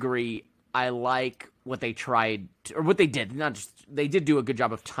do agree. I like what they tried to, or what they did. They did do a good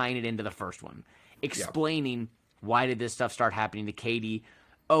job of tying it into the first one, explaining why did this stuff start happening to Katie.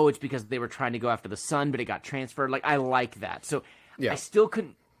 Oh, it's because they were trying to go after the son, but it got transferred. Like I like that. So I still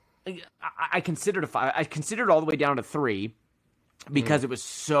couldn't. I considered a 5. I considered all the way down to 3 because it was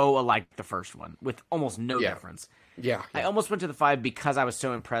so alike the first one with almost no difference. Yeah. I almost went to the 5 because I was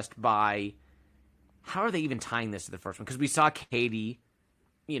so impressed by how are they even tying this to the first one? Because we saw Katie,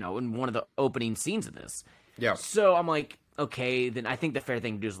 in one of the opening scenes of this. Yeah. So I'm like, okay, then I think the fair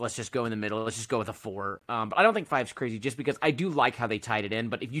thing to do is let's just go in the middle. Let's just go with a 4. But I don't think 5's crazy just because I do like how they tied it in.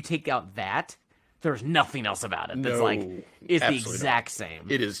 But if you take out that, there's nothing else about it. That's it's the exact same.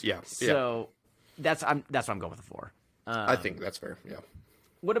 It is, yeah. So that's why I'm going with a 4. I think that's fair, yeah.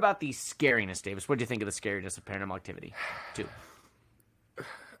 What about the scariness, Davis? What do you think of the scariness of Paranormal Activity 2?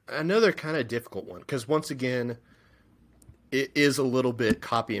 Another kind of difficult one, because once again, it is a little bit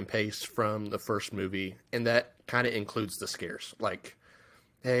copy and paste from the first movie, and that kind of includes the scares. Like,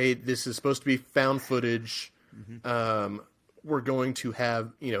 hey, this is supposed to be found footage. We're going to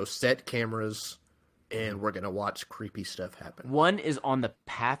have, set cameras, and we're going to watch creepy stuff happen. One is on the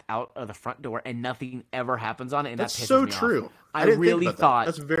path out of the front door, and nothing ever happens on it, and that's that pisses so me true. off. I really thought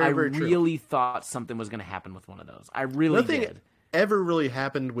that's very true. I really thought something was going to happen with one of those. I really did. Ever really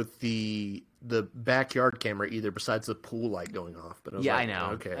happened with the backyard camera either, besides the pool light going off. But I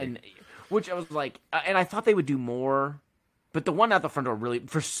know. Okay, and which I was like, and I thought they would do more. But the one out the front door really,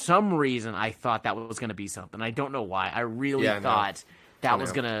 for some reason, I thought that was going to be something. I don't know why. I really thought that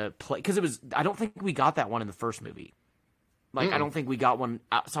was going to play. Because it was, I don't think we got that one in the first movie. Like, I don't think we got one.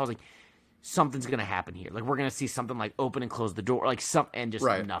 So I was like, something's going to happen here. Like, we're going to see something like open and close the door. Like, and just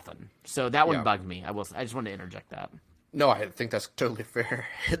nothing. So that one bugged me. I just wanted to interject that. No, I think that's totally fair.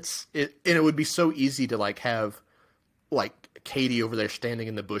 And it would be so easy to, like, have, like, Katie over there standing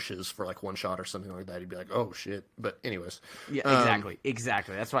in the bushes for like one shot or something like that. You'd be like, oh shit. But anyways. Yeah,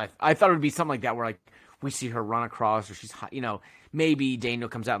 exactly. That's why I thought it would be something like that where like we see her run across or she's, maybe Daniel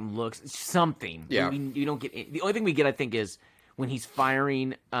comes out and looks something. Yeah. You don't get, the only thing we get, I think, is when he's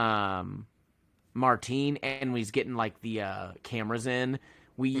firing Martine and when he's getting like the cameras in,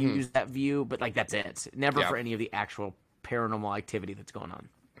 we use that view, but like that's it. Never for any of the actual paranormal activity that's going on.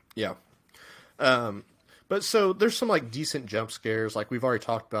 Yeah. But so there's some like decent jump scares, like we've already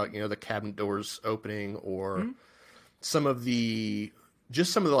talked about, the cabinet doors opening, or some of the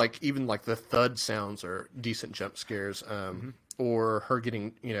like even like the thud sounds are decent jump scares, or her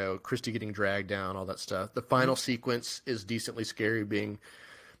getting, Christy getting dragged down, all that stuff. The final sequence is decently scary, being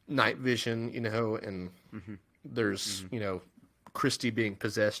night vision, and there's Christy being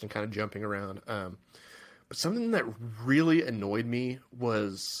possessed and kind of jumping around. But something that really annoyed me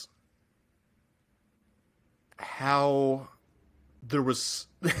was how there was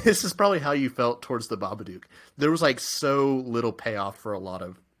this is probably how you felt towards the Babadook. There was like so little payoff for a lot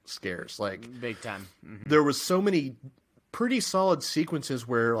of scares. Like big time. There was so many pretty solid sequences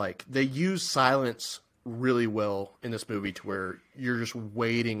where like they use silence really well in this movie to where you're just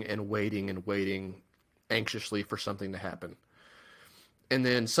waiting and waiting and waiting anxiously for something to happen. And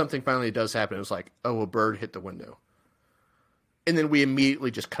then something finally does happen. It was like, oh, a bird hit the window. And then we immediately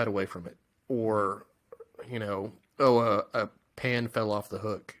just cut away from it. Or a pan fell off the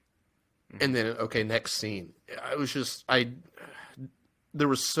hook. And then, okay, next scene. There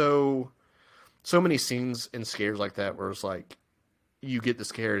was so many scenes and scares like that where it's like, you get the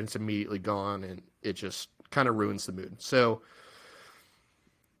scare and it's immediately gone and it just kind of ruins the mood. So,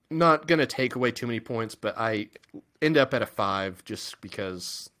 not going to take away too many points, but I end up at a 5 just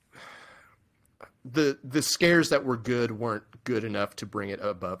because the scares that were good weren't good enough to bring it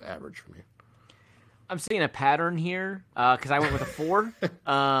above average for me. I'm seeing a pattern here because I went with a 4.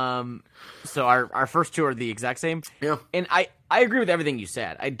 So our first two are the exact same. Yeah. And I agree with everything you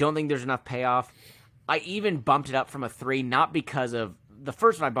said. I don't think there's enough payoff. I even bumped it up from a 3, not because of the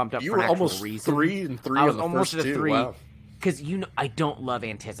first one. I bumped up You for were an actual almost reason. 3 and 3 I was on the almost first at a two. 3 Wow. because I don't love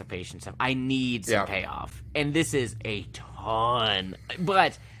anticipation stuff. I need some payoff, and this is a ton.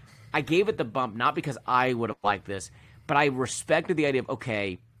 But I gave it the bump not because I would have liked this, but I respected the idea of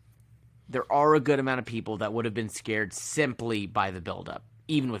okay, there are a good amount of people that would have been scared simply by the buildup,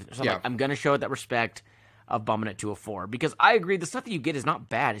 even with. So I'm going to show it that respect of bumping it to a 4 because I agree the stuff that you get is not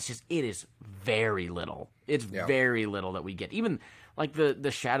bad. It's just it is very little. It's very little that we get. Even like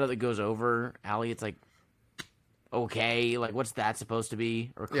the shadow that goes over Allie, it's like okay, like what's that supposed to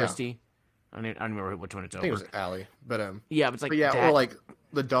be? Or Christy? I don't remember which one it's over. I think it was Allie, but it's like or like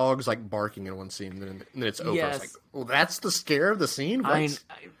the dog's like barking in one scene, and then it's over. Yes. It's like, well, that's the scare of the scene. What?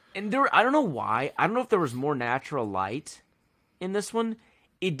 And I don't know why. I don't know if there was more natural light in this one.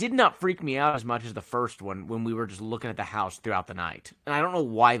 It did not freak me out as much as the first one when we were just looking at the house throughout the night. And I don't know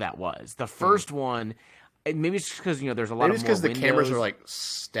why that was. The first one, maybe it's just because, there's a lot of more windows. Maybe it's because the cameras are like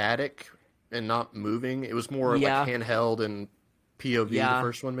static and not moving. It was more like handheld and POV, the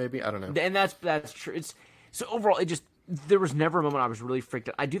first one maybe. I don't know. And that's true. So overall, there was never a moment I was really freaked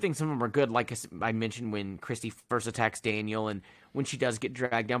out. I do think some of them are good, like I mentioned when Christy first attacks Daniel and when she does get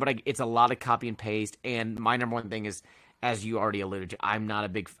dragged down. But it's a lot of copy and paste. And my number one thing is, as you already alluded to, I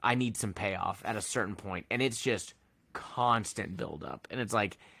need some payoff at a certain point, and it's just constant buildup, and it's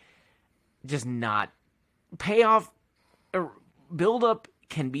like just not payoff. Or buildup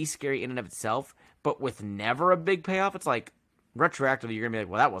can be scary in and of itself, but with never a big payoff, it's like retroactively you're gonna be like,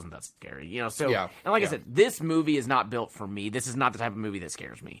 well, that wasn't that scary, So, and like I said, this movie is not built for me. This is not the type of movie that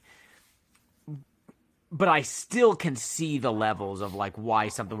scares me. But I still can see the levels of like why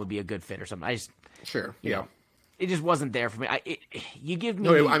something would be a good fit or something. You know, it just wasn't there for me. You give me.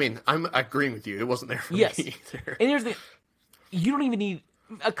 No, I mean, I'm agreeing with you. It wasn't there for me either. And here's you don't even need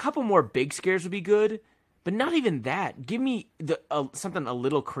a couple more big scares would be good, but not even that. Give me something a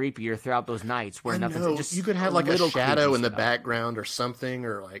little creepier throughout those nights where nothing's just. You could have like a shadow in the background or something,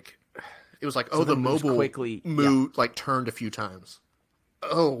 or like it was like the mobile quickly moved like turned a few times.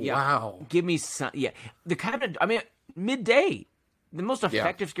 Oh wow! Give me some. Yeah, the cabinet. I mean, midday. The most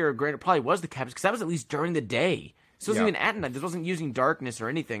effective scare, granted, probably was the cabinet because that was at least during the day. So it wasn't even at night. This wasn't using darkness or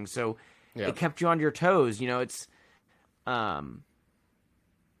anything. So it kept you on your toes. It's that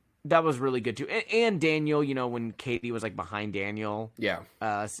was really good too. And Daniel, when Katie was like behind Daniel,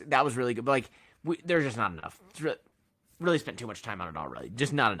 that was really good. But like, there's just not enough. It's really spent too much time on it already.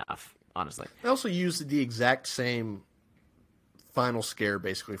 Just not enough, honestly. I also used the exact same final scare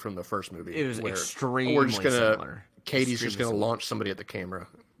basically from the first movie. It was extremely similar. Katie's just going to launch somebody at the camera.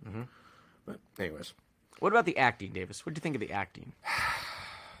 Mm-hmm. But anyways. What about the acting, Davis? What do you think of the acting?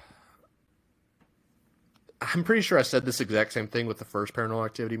 I'm pretty sure I said this exact same thing with the first Paranormal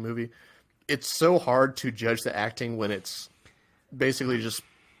Activity movie. It's so hard to judge the acting when it's basically just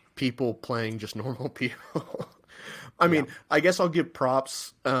people playing just normal people. I mean, I guess I'll give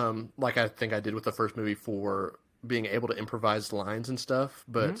props, like I think I did with the first movie, for being able to improvise lines and stuff,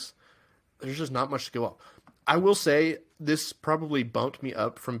 but there's just not much to go off. I will say this probably bumped me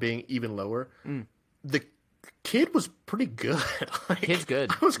up from being even lower. The kid was pretty good. Kid's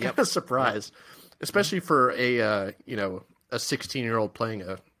good. I was kind of surprised, especially for a 16-year-old playing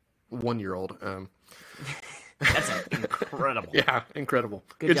a 1-year-old. That's incredible. Yeah, incredible.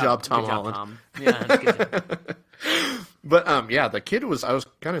 Good job, Tom Holland. Tom. Yeah, good job. But the kid was. I was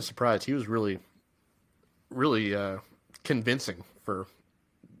kind of surprised. He was really, really convincing for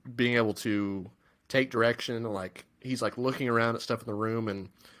being able to take direction. Like he's like looking around at stuff in the room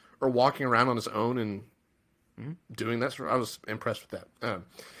or walking around on his own and doing that. I was impressed with that.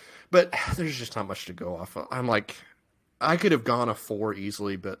 But there's just not much to go off of. I'm like, I could have gone a 4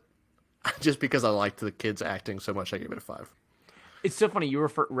 easily, but just because I liked the kids acting so much, I gave it a 5. It's so funny you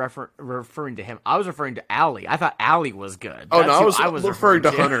were referring to him. I was referring to Allie. I thought Allie was good. Oh, no, I was referring to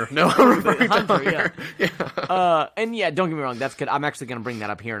Hunter. No, I'm referring to Hunter. Yeah. And yeah, don't get me wrong. That's good. I'm actually going to bring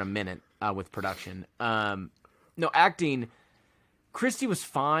that up here in a minute with production. No, acting, Christy was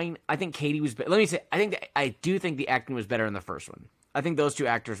fine. I think Katie was better. Let me say, I do think the acting was better in the first one. I think those two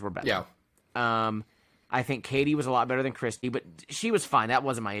actors were better. Yeah. I think Katie was a lot better than Christy, but she was fine. That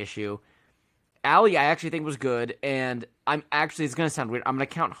wasn't my issue. Allie, I actually think was good, and it's going to sound weird. I'm going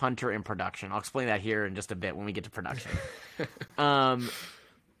to count Hunter in production. I'll explain that here in just a bit when we get to production. But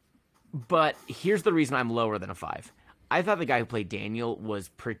here's the reason I'm lower than a 5. I thought the guy who played Daniel was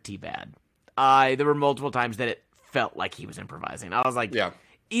pretty bad. There were multiple times that it felt like he was improvising. I was like,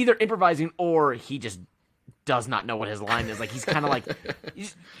 either improvising or he just does not know what his line is. Like, he's kind of like,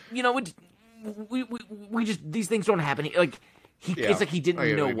 we just, these things don't happen. It's like he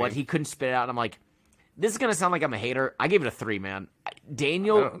didn't know what he couldn't spit it out. And I'm like, this is going to sound like I'm a hater. I gave it a 3, man.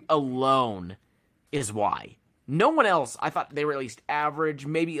 Daniel alone is why. No one else, I thought they were at least average.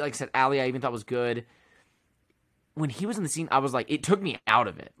 Maybe, like I said, Ali, I even thought was good. When he was in the scene, I was like, it took me out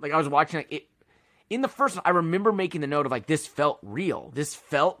of it. Like, I was watching it. In the first one, I remember making the note of, like, this felt real. This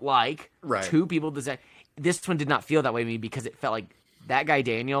felt like two people. This one did not feel that way to me because it felt like that guy,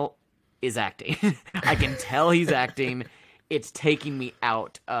 Daniel, is acting. I can tell he's acting. It's taking me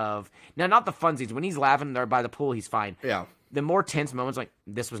out of... Now, not the funsies. When he's laughing there by the pool, he's fine. Yeah. The more tense moments, like,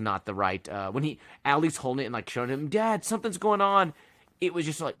 this was not the right... when Ali's holding it and, like, showing him, Dad, something's going on. It was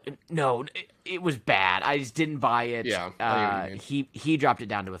just like, no, it was bad. I just didn't buy it. Yeah. He dropped it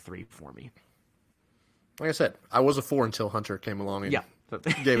down to a 3 for me. Like I said, I was a 4 until Hunter came along and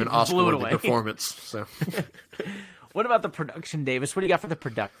gave an Blew it away. Oscar-worthy performance. So, what about the production, Davis? What do you got for the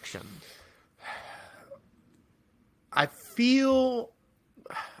production? I think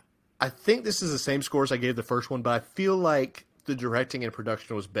this is the same scores I gave the first one, but I feel like the directing and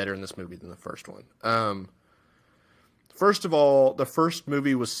production was better in this movie than the first one. First of all, the first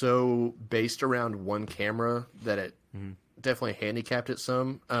movie was so based around one camera that it definitely handicapped it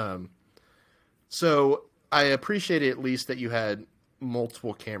some. So I appreciated at least that you had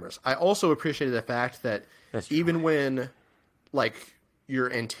multiple cameras. I also appreciated the fact that even when, like,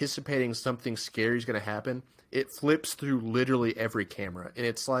 you're anticipating something scary is going to happen, it flips through literally every camera, and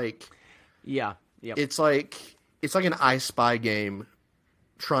it's like, it's like an I Spy game,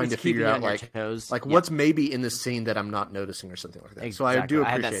 trying to figure out like what's maybe in this scene that I'm not noticing or something like that. Exactly. So I do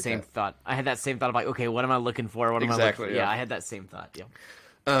appreciate I had that same thought of like, okay, what am I looking for? What am I looking for? Yeah, I had that same thought.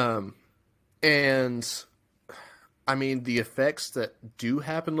 Yeah. And I mean, the effects that do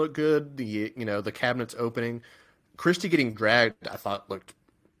happen look good. The cabinets opening, Christy getting dragged, I thought looked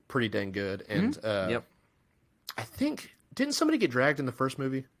pretty dang good. And I think, didn't somebody get dragged in the first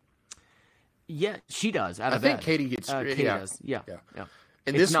movie? Yeah, she does. I think Katie gets. Katie does. Yeah.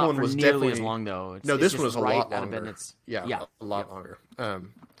 And this one was definitely as long though. This one was a lot longer. A lot longer.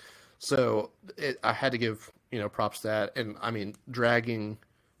 So I had to give props to that. And I mean, dragging.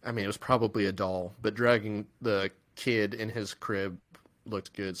 I mean, it was probably a doll, but dragging the kid in his crib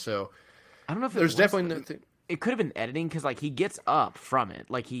looked good. So I don't know if there's definitely nothing. It could have been editing because like he gets up from it,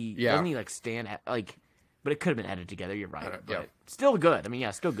 like he doesn't he like stand like, but it could have been edited together. You're right. But still good. I mean,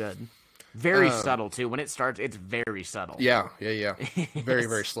 still good. Very subtle too. When it starts, it's very subtle. Yeah. Very,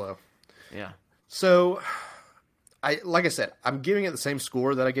 very slow. Yeah. So, like I said, I'm giving it the same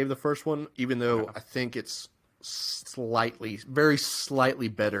score that I gave the first one, even though I think it's very slightly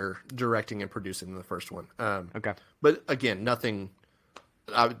better directing and producing than the first one. Okay. But again, nothing.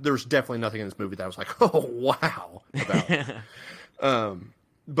 There was definitely nothing in this movie that I was like, oh wow, about.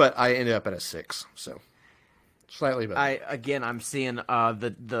 But I ended up at a 6, so. Slightly better. I'm seeing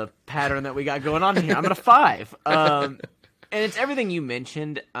the pattern that we got going on here. I'm at a 5. And it's everything you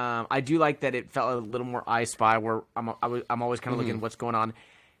mentioned. I do like that it felt a little more I Spy, where I'm always kind of looking at what's going on.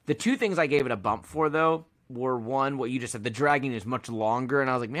 The two things I gave it a bump for, though, were one, what you just said, the dragging is much longer, and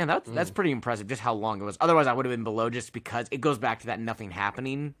I was like, man, that's pretty impressive, just how long it was. Otherwise, I would have been below, just because it goes back to that nothing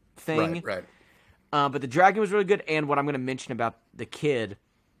happening thing. Right. But the dragging was really good, and what I'm going to mention about the kid,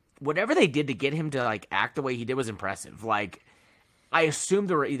 whatever they did to get him to like act the way he did was impressive. Like, I assumed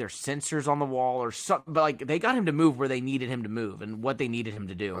there were either sensors on the wall or something, but like they got him to move where they needed him to move and what they needed him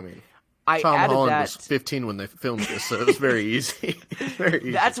to do. I mean, Tom Holland was 15 when they filmed this, so it was very easy. Very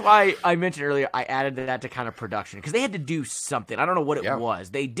easy. That's why I mentioned earlier I added that to kind of production because they had to do something. I don't know what it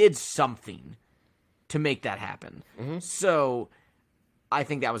was. They did something to make that happen. So I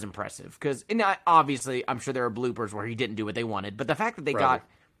think that was impressive because obviously I'm sure there are bloopers where he didn't do what they wanted, but the fact that they got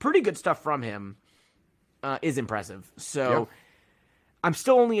pretty good stuff from him is impressive. So I'm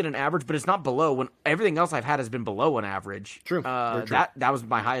still only at an average, but it's not below when everything else I've had has been below an average. True. That was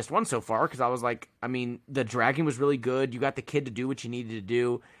my highest one so far because I was like, I mean, the dragging was really good. You got the kid to do what you needed to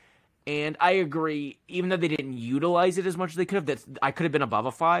do. And I agree, even though they didn't utilize it as much as they could have, I could have been above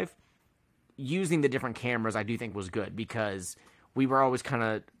a 5. Using the different cameras, I do think was good because we were always kind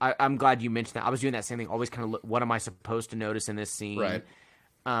of, I'm glad you mentioned that. I was doing that same thing, always kind of, what am I supposed to notice in this scene? Right.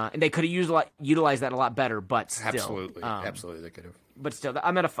 And they could have utilized that a lot better, but still. Absolutely, they could have. But still,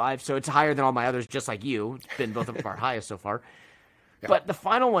 I'm at a 5, so it's higher than all my others, just like you. It's been both of our highest so far. Yeah. But the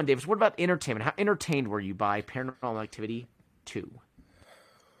final one, Davis, what about entertainment? How entertained were you by Paranormal Activity 2?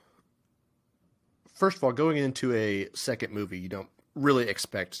 First of all, going into a second movie, you don't really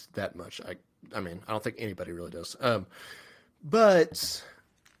expect that much. I mean, I don't think anybody really does. But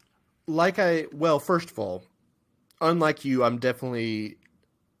first of all, unlike you, I'm definitely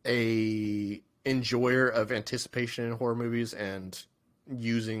a enjoyer of anticipation in horror movies and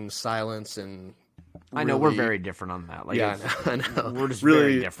using silence and I know we're very different on that. Like, yeah, I know. We're just really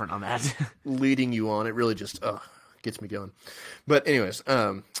very different on that. leading you on, it really just gets me going. But anyways,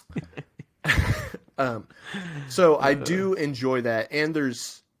 so I do enjoy that, and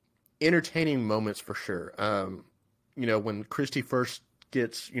there's entertaining moments for sure. When Christy first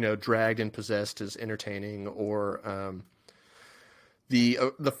gets dragged and possessed is entertaining, or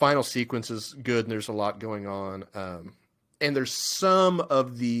the final sequence is good, and there's a lot going on. And there's some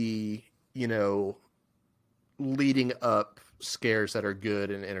of the leading up scares that are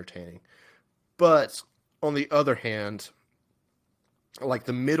good and entertaining. But on the other hand, like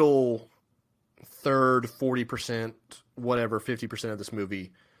the middle third, 40%, whatever, 50% of this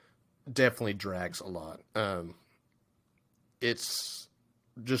movie definitely drags a lot. It's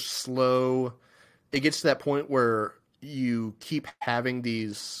just slow. It gets to that point where you keep having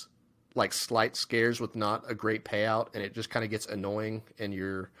these like slight scares with not a great payout, and it just kind of gets annoying, and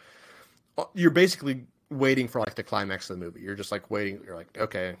you're basically waiting for like the climax of the movie. You're just like waiting. You're like,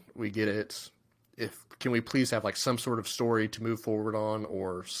 okay, we get it. Can we please have like some sort of story to move forward on,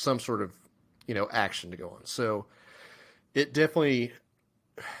 or some sort of action to go on? So it definitely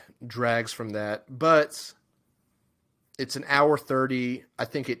drags from that, but it's an hour 30. I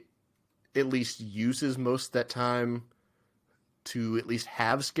think it at least uses most of that time to at least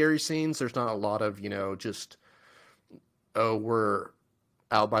have scary scenes. There's not a lot of just we're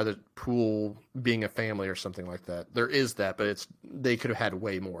out by the pool being a family or something like that. There is that, but they could have had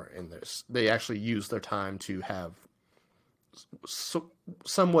way more in this. They actually used their time to have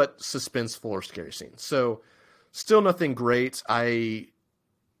somewhat suspenseful or scary scenes. So still nothing great. I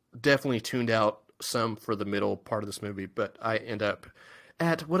definitely tuned out some for the middle part of this movie, but I end up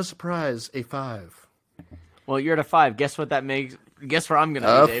at, what a surprise, a 5. Well, you're at a 5. Guess what that makes? Guess where I'm going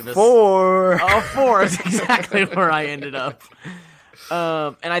to be, Davis? 4. A 4 is exactly where I ended up.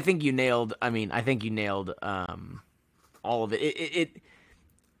 And I think you nailed. I think you nailed all of it.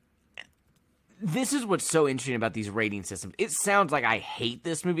 This is what's so interesting about these rating systems. It sounds like I hate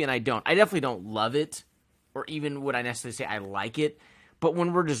this movie, and I don't. I definitely don't love it, or even would I necessarily say I like it. But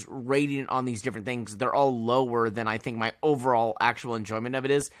when we're just rating it on these different things, they're all lower than I think my overall actual enjoyment of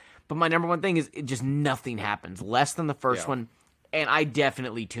it is. But my number one thing is just nothing happens. Less than the first one. And I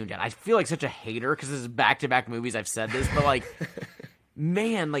definitely tuned out. I feel like such a hater because this is back-to-back movies. I've said this. But, like,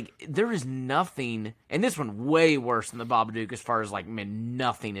 man, like, there is nothing. And this one way worse than the Babadook as far as, like, man,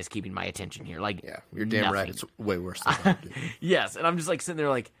 nothing is keeping my attention here. Like, yeah, you're damn nothing. right. It's way worse than Babadook. Yes. And I'm just, like, sitting there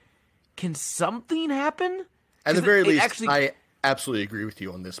like, can something happen? At the very least, I absolutely agree with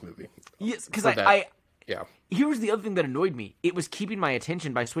you on this movie. Yes, because yeah. Here's the other thing that annoyed me. It was keeping my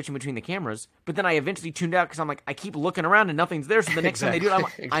attention by switching between the cameras, but then I eventually tuned out because I'm like, I keep looking around and nothing's there, so the next time they do it, I'm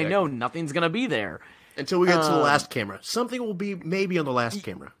like, I know nothing's going to be there. Until we get to the last camera. Something will be maybe on the last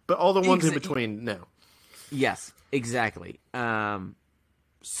camera, but all the ones in between, no. Yes, exactly.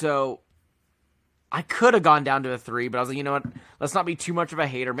 So I could have gone down to a 3, but I was like, you know what? Let's not be too much of a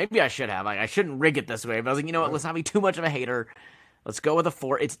hater. Maybe I should have. I shouldn't rig it this way, but I was like, you know what? Let's not be too much of a hater. Let's go with a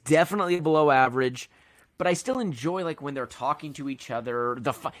 4. It's definitely below average, but I still enjoy like when they're talking to each other.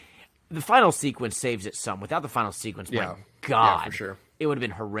 The final sequence saves it some. Without the final sequence, my God, yeah, for sure. It would have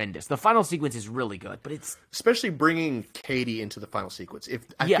been horrendous. The final sequence is really good, but it's especially bringing Katie into the final sequence.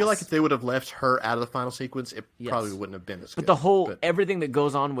 I feel like if they would have left her out of the final sequence, it probably wouldn't have been as good. But everything that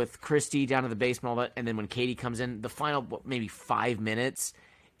goes on with Christy down in the basement, all that, and then when Katie comes in, the final maybe 5 minutes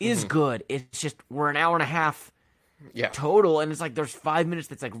is good. It's just we're an hour and a half. Yeah. Total, and it's like there's 5 minutes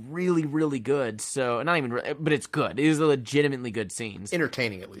that's like really, really good. So not even, but it's good. It is a legitimately good scenes,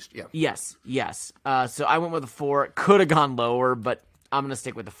 entertaining at least. Yeah. Yes. So I went with a 4. Could have gone lower, but I'm gonna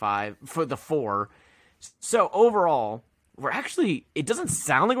stick with the 5 for the 4. So overall, we're actually. It doesn't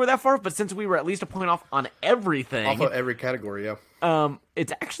sound like we're that far, but since we were at least a point off on everything, off of every category, yeah.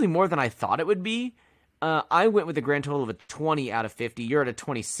 It's actually more than I thought it would be. I went with a grand total of a 20 out of 50. You're at a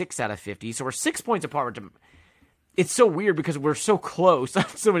 26 out of 50. So we're 6 points apart. It's so weird because we're so close on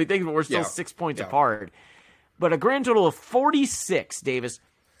so many things, but we're still 6 points apart. But a grand total of 46, Davis.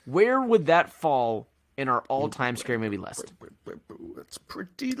 Where would that fall in our all-time scary movie list? It's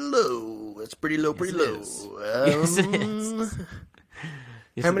pretty low. It's pretty low, pretty low. Yes, it is.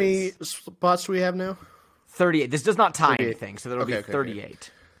 How many spots do we have now? 38. This does not tie anything, so that'll be 38. Okay.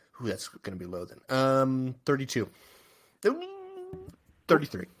 Ooh, that's going to be low then. 32.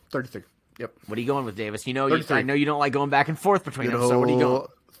 33. Yep. What are you going with, Davis? I know you don't like going back and forth between them, so what are you going?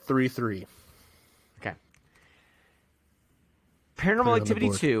 3-3. Okay. Paranormal Activity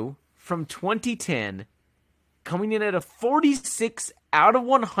 2, from 2010, coming in at a 46 out of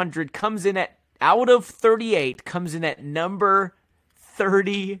 100, comes in at out of 38, comes in at number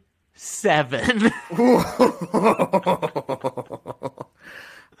 37.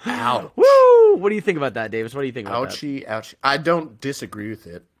 Ouch. Woo! What do you think about that, Davis? What do you think about that? Ouchie. I don't disagree with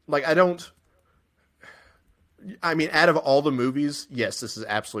it. Like, I mean, out of all the movies, yes, this is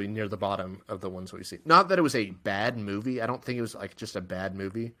absolutely near the bottom of the ones we've seen. Not that it was a bad movie. I don't think it was like just a bad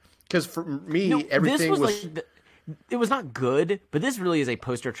movie. Because for me, everything was like it was not good, but this really is a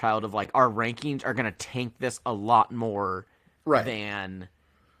poster child of like our rankings are going to tank this a lot more than.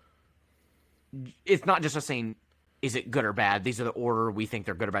 It's not just us saying, is it good or bad? These are the order we think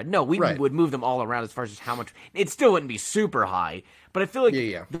they're good or bad. No, we would move them all around as far as just how much. It still wouldn't be super high, but I feel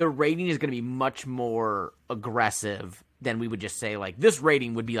like the rating is going to be much more aggressive than we would just say, like, this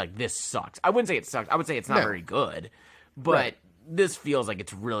rating would be like, this sucks. I wouldn't say it sucks. I would say it's not very good, but this feels like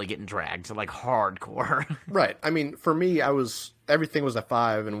it's really getting dragged to, like, hardcore. Right. I mean, for me, everything was a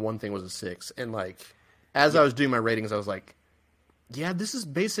 5 and one thing was a 6. And, like, as I was doing my ratings, I was like, yeah, this is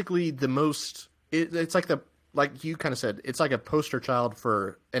basically the most, it's like you kind of said, it's like a poster child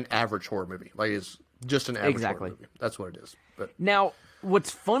for an average horror movie. Like, it's just an average horror movie. That's what it is. But now, what's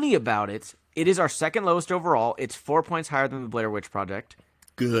funny about it is our second lowest overall. It's 4 points higher than the Blair Witch Project.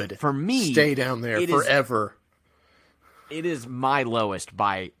 Good. For me, stay down there forever. It is my lowest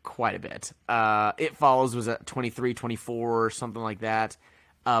by quite a bit. It Follows was at 23, 24, something like that.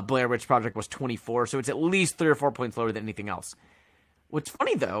 Blair Witch Project was 24, so it's at least 3 or 4 points lower than anything else. What's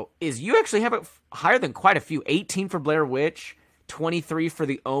funny, though, is you actually have it higher than quite a few. 18 for Blair Witch, 23 for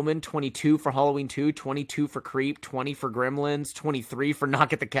The Omen, 22 for Halloween 2, 22 for Creep, 20 for Gremlins, 23 for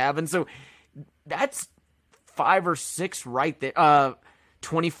Knock at the Cabin. So that's 5 or 6 right there.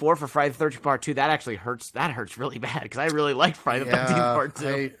 24 for Friday the 13th Part 2. That actually hurts. That hurts really bad because I really liked Friday the 13th Part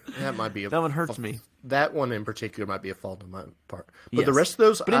 2. That might be that one hurts me. That one in particular might be a fault on my part. But the rest of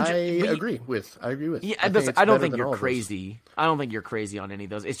those, I agree with. Yeah, I don't think you're crazy. I don't think you're crazy on any of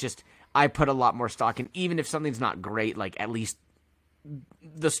those. It's just I put a lot more stock in. Even if something's not great, like at least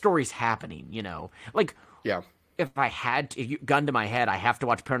the story's happening. You know, like if I had gun to my head, I have to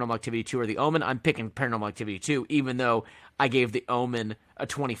watch Paranormal Activity 2 or The Omen. I'm picking Paranormal Activity 2, even though I gave The Omen a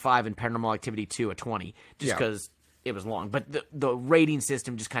 25 and Paranormal Activity 2 a 20, just because it was long. But the rating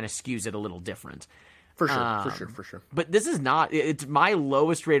system just kind of skews it a little different. For sure. But this is not, it's my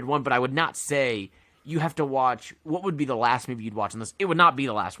lowest rated one, but I would not say you have to watch, what would be the last movie you'd watch on this? It would not be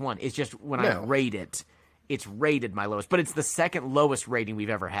the last one. It's just when I rate it, it's rated my lowest. But it's the second lowest rating we've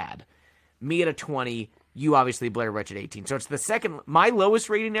ever had. Me at a 20, you obviously Blair Witch at 18. So it's the second, my lowest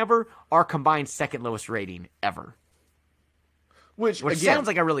rating ever, our combined second lowest rating ever. Which again, sounds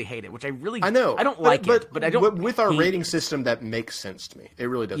like I really hate it, which I know. I don't like it, but I don't. With our rating system, that makes sense to me. It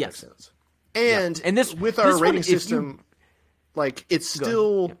really does make sense. And this with our rating system, like it's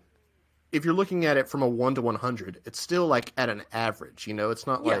still, if you're looking at it from a 1 to 100, it's still like at an average. You know, it's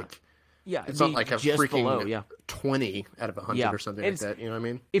not like it's not like a freaking 20 out of 100 or something like that. You know what I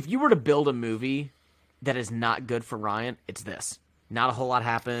mean? If you were to build a movie that is not good for Ryan, it's this. Not a whole lot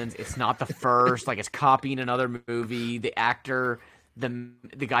happens. It's not the first. Like, it's copying another movie. The actor, the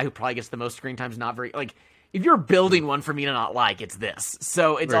guy who probably gets the most screen time is not very... Like, if you're building one for me to not like, it's this.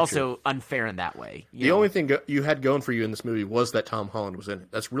 So it's also unfair in that way. The only thing you had going for you in this movie was that Tom Holland was in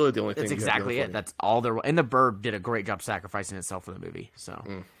it. That's really the only thing. That's exactly it. That's all there was. And The Bird did a great job sacrificing itself for the movie. So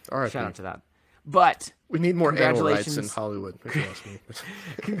shout out to that. But we need more animal rights in Hollywood.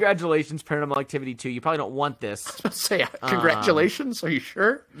 Congratulations, Paranormal Activity 2. You probably don't want this. I was about to say, congratulations. Are you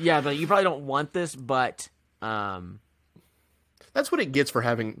sure? Yeah, you probably don't want this, but that's what it gets for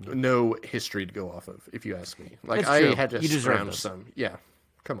having no history to go off of, if you ask me. Like, I had to scrounge some. Yeah,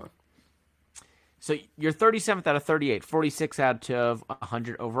 come on. So you're 37th out of 38, 46 out of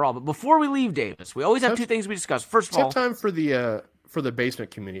 100 overall. But before we leave, Davis, we always have two things we discuss. First of all, time for the basement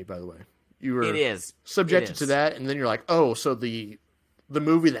community, by the way. You were subjected to that, and then you're like, oh, so the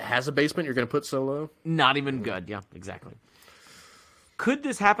movie that has a basement you're going to put so low? Not even good. Yeah, exactly. Could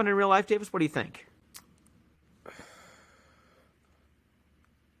this happen in real life, Davis? What do you think?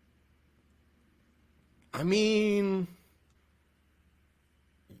 I mean,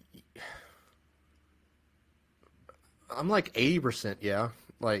 I'm like 80%, yeah.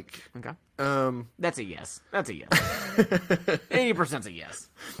 Like, okay. That's a yes. 80%'s a yes.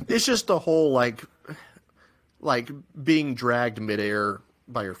 It's just the whole like being dragged midair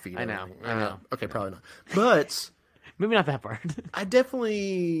by your feet. I know. Okay, probably not. But maybe not that part. I don't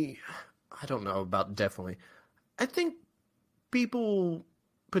know about definitely. I think people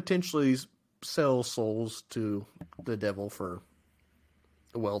potentially sell souls to the devil for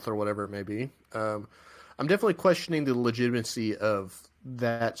wealth or whatever it may be. I'm definitely questioning the legitimacy of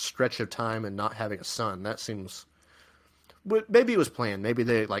that stretch of time and not having a son. That seems... But maybe it was planned. Maybe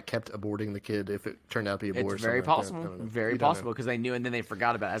they kept aborting the kid if it turned out to be a boy. It's very possible. Very possible because they knew and then they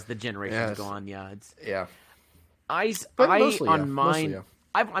forgot about it as the generations go on. Yeah, yeah. I put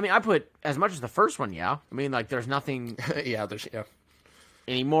as much as the first one. Yeah, I mean there's nothing.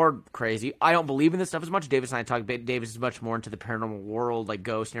 Any more crazy. I don't believe in this stuff as much. Davis and I talked. Davis is much more into the paranormal world, like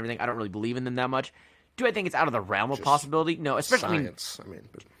ghosts and everything. I don't really believe in them that much. Do I think it's out of the realm of possibility? No, especially science.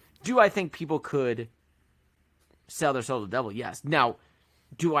 Do I think people could sell their soul to the devil? Yes. Now,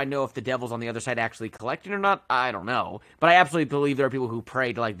 do I know if the devil's on the other side actually collecting or not? I don't know. But I absolutely believe there are people who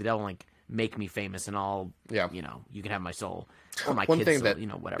pray to the devil, make me famous and all. Yeah. You can have my soul or my One kid's thing soul,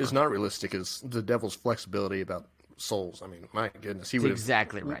 that whatever. is not realistic is the devil's flexibility about souls. I mean, my goodness, he would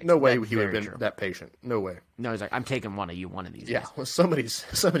exactly right. No way he would have been that patient. No way. No, he's like, I'm taking one of these. Yeah, days. Well, somebody's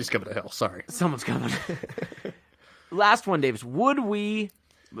coming to hell. Sorry, someone's coming. Last one, Davis.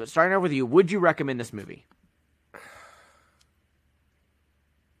 Starting out with you, would you recommend this movie?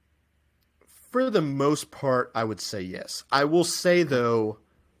 For the most part, I would say yes. I will say, though,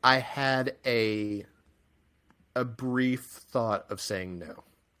 I had a brief thought of saying no,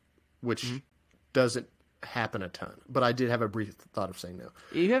 which doesn't happen a ton. But I did have a brief thought of saying no.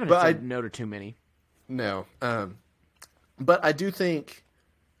 You haven't said no to too many. No. But I do think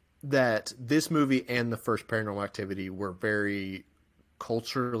that this movie and the first Paranormal Activity were very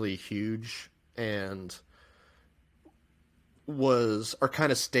culturally huge and are kind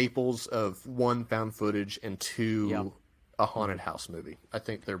of staples of one, found footage, and two, a haunted house movie. I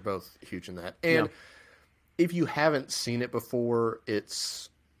think they're both huge in that. And if you haven't seen it before, it's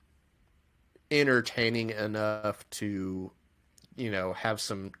entertaining enough to, have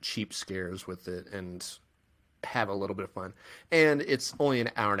some cheap scares with it and have a little bit of fun. And it's only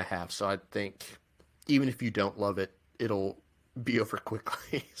an hour and a half, so I think even if you don't love it, it'll be over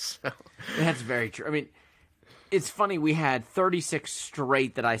quickly. So. That's very true. I mean, it's funny, we had 36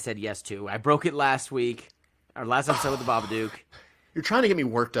 straight that I said yes to. I broke it last week, our last episode with the Babadook. You're trying to get me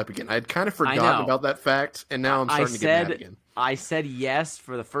worked up again. I'd kind of forgotten about that fact, and now I'm starting to get mad again. I said yes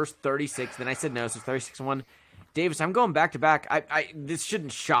for the first 36, then I said no, so 36 and 1. Davis, I'm going back to back. This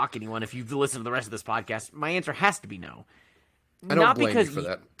shouldn't shock anyone if you've listened to the rest of this podcast. My answer has to be no. I don't blame you for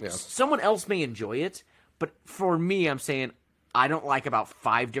that. Yeah. Someone else may enjoy it, but for me, I'm saying I don't like about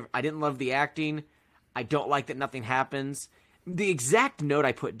 5 different... I didn't love the acting. I don't like that nothing happens. The exact note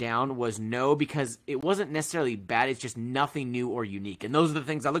I put down was no because it wasn't necessarily bad. It's just nothing new or unique. And those are the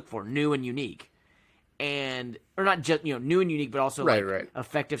things I look for, new and unique. Or not just, new and unique, but also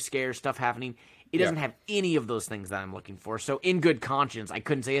effective scares, stuff happening. It doesn't have any of those things that I'm looking for. So in good conscience, I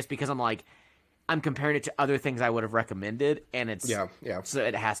couldn't say yes because I'm comparing it to other things I would have recommended. And it's, so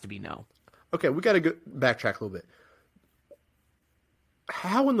it has to be no. Okay, we got to backtrack a little bit.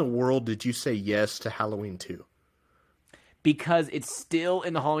 How in the world did you say yes to Halloween 2? Because it's still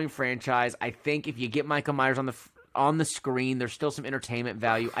in the Halloween franchise. I think if you get Michael Myers on the screen, there's still some entertainment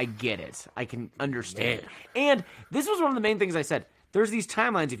value. I get it. I can understand. And this was one of the main things I said. There's these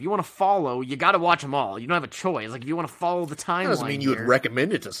timelines. If you want to follow, you got to watch them all. You don't have a choice. If you want to follow the timeline, that doesn't mean you would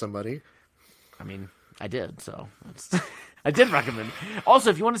recommend it to somebody. I mean, I did. So I did recommend. Also,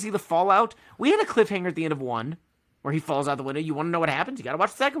 if you want to see the fallout, we had a cliffhanger at the end of 1. Where he falls out the window. You want to know what happens? You got to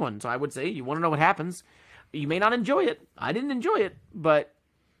watch the second one. So I would say you want to know what happens. You may not enjoy it. I didn't enjoy it, but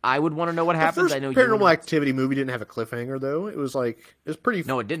I would want to know what happens. The first Paranormal Activity movie didn't have a cliffhanger, though. It was pretty.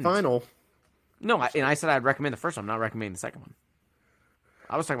 No, it didn't. Final. No, and I said I'd recommend the first one. I'm not recommending the second one.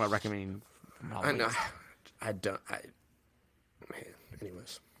 I was talking about recommending. I know. I don't. Man.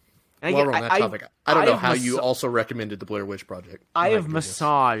 Anyways. And while we're on that topic, I don't know how you also recommended the Blair Witch Project. I have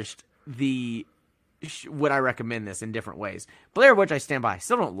massaged would I recommend this in different ways. Blair Witch, I stand by. I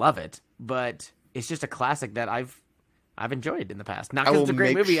still don't love it, but it's just a classic that I've enjoyed in the past. Not because it's a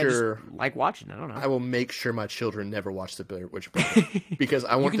great movie, I just like watching it. I don't know. I will make sure my children never watch the Blair Witch Project because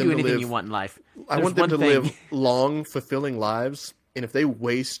I want them to live. You can do anything you want in life. I want them to live long, fulfilling lives, and if they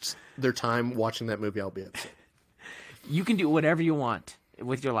waste their time watching that movie, I'll be upset. You can do whatever you want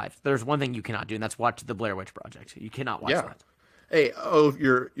with your life. There's one thing you cannot do, and that's watch the Blair Witch Project. You cannot watch that. Hey,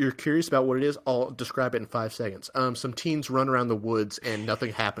 you're curious about what it is? I'll describe it in 5 seconds. Some teens run around the woods and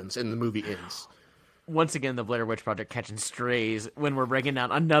nothing happens, and the movie ends. Once again, the Blair Witch Project catching strays when we're breaking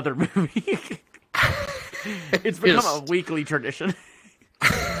down another movie. It's become a weekly tradition.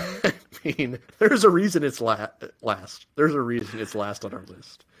 mean, there's a reason it's last. There's a reason it's last on our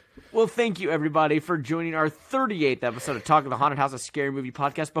list. Well, thank you, everybody, for joining our 38th episode of Talk of the Haunted House, a Scary Movie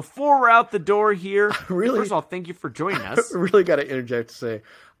podcast. Before we're out the door here, first of all, thank you for joining us. I really got to interject to say,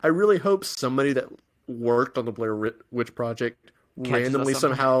 I really hope somebody that worked on the Blair Witch Project randomly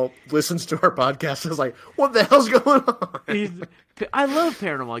somehow listens to our podcast and is like, what the hell's going on? I love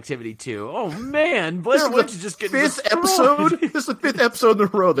Paranormal Activity, too. Oh, man. Blair Witch is just getting fifth destroyed. episode? This is the 5th episode in a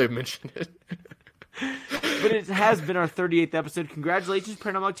row they've mentioned it. But it has been our 38th episode. Congratulations,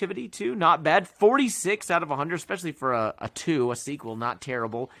 Paranormal Activity 2. Not bad. 46 out of 100, especially for a sequel. Not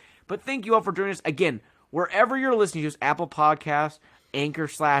terrible. But thank you all for joining us. Again, wherever you're listening to us, Apple Podcasts, Anchor /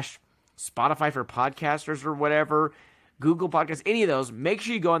 Spotify for podcasters or whatever, Google Podcasts, any of those, make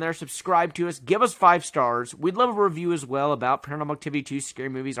sure you go in there, subscribe to us, give us 5 stars. We'd love a review as well about Paranormal Activity 2, Scary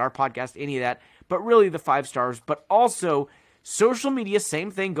Movies, our podcast, any of that. But really the 5 stars. But also, social media, same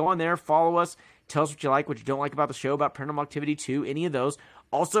thing. Go on there, follow us. Tell us what you like, what you don't like about the show, about Paranormal Activity 2, any of those.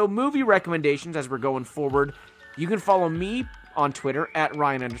 Also, movie recommendations as we're going forward. You can follow me on Twitter at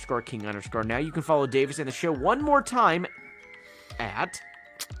Ryan_King_. Now you can follow Davis and the show one more time at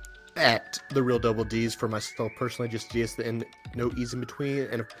The Real Double D's for myself personally, just DS the end, no E's in between.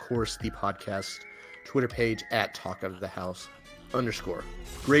 And of course, the podcast Twitter page at Talk of the House _.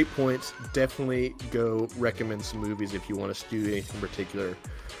 Great points. Definitely go recommend some movies if you want us to do anything in particular.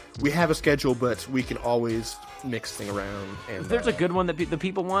 We have a schedule, but we can always mix things around. And if there's a good one that the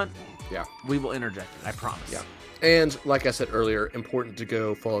people want, yeah, we will interject it. I promise. Yeah. And like I said earlier, important to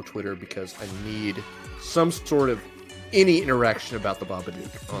go follow Twitter because I need some sort of any interaction about the Babadook.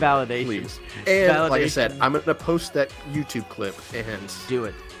 Validation. Please. And like I said, I'm going to post that YouTube clip and do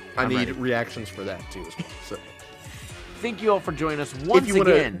it. I need reactions for that too as well. So thank you all for joining us once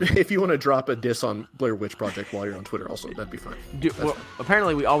again. If you want to drop a diss on Blair Witch Project while you're on Twitter also, that'd be fine. Well,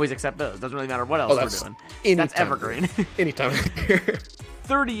 apparently we always accept those. Doesn't really matter what else we're doing. That's evergreen. Anytime.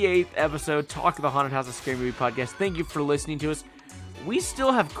 38th episode, Talk of the Haunted House, a Scary Movie podcast. Thank you for listening to us. We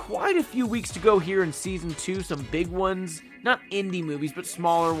still have quite a few weeks to go here in Season 2. Some big ones, not indie movies, but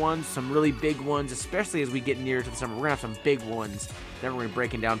smaller ones. Some really big ones, especially as we get nearer to the summer. We're going to have some big ones that we're going to be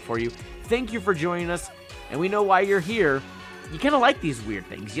breaking down for you. Thank you for joining us, and we know why you're here. You kind of like these weird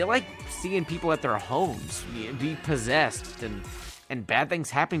things. You like seeing people at their homes be possessed and bad things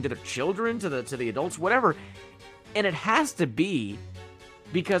happening to their children, to the adults, whatever. And it has to be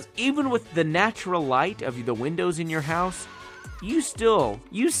because even with the natural light of the windows in your house, you still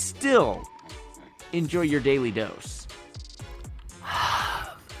enjoy your daily dose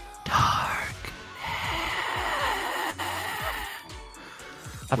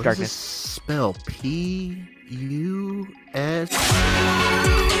of darkness. Spell P-U-S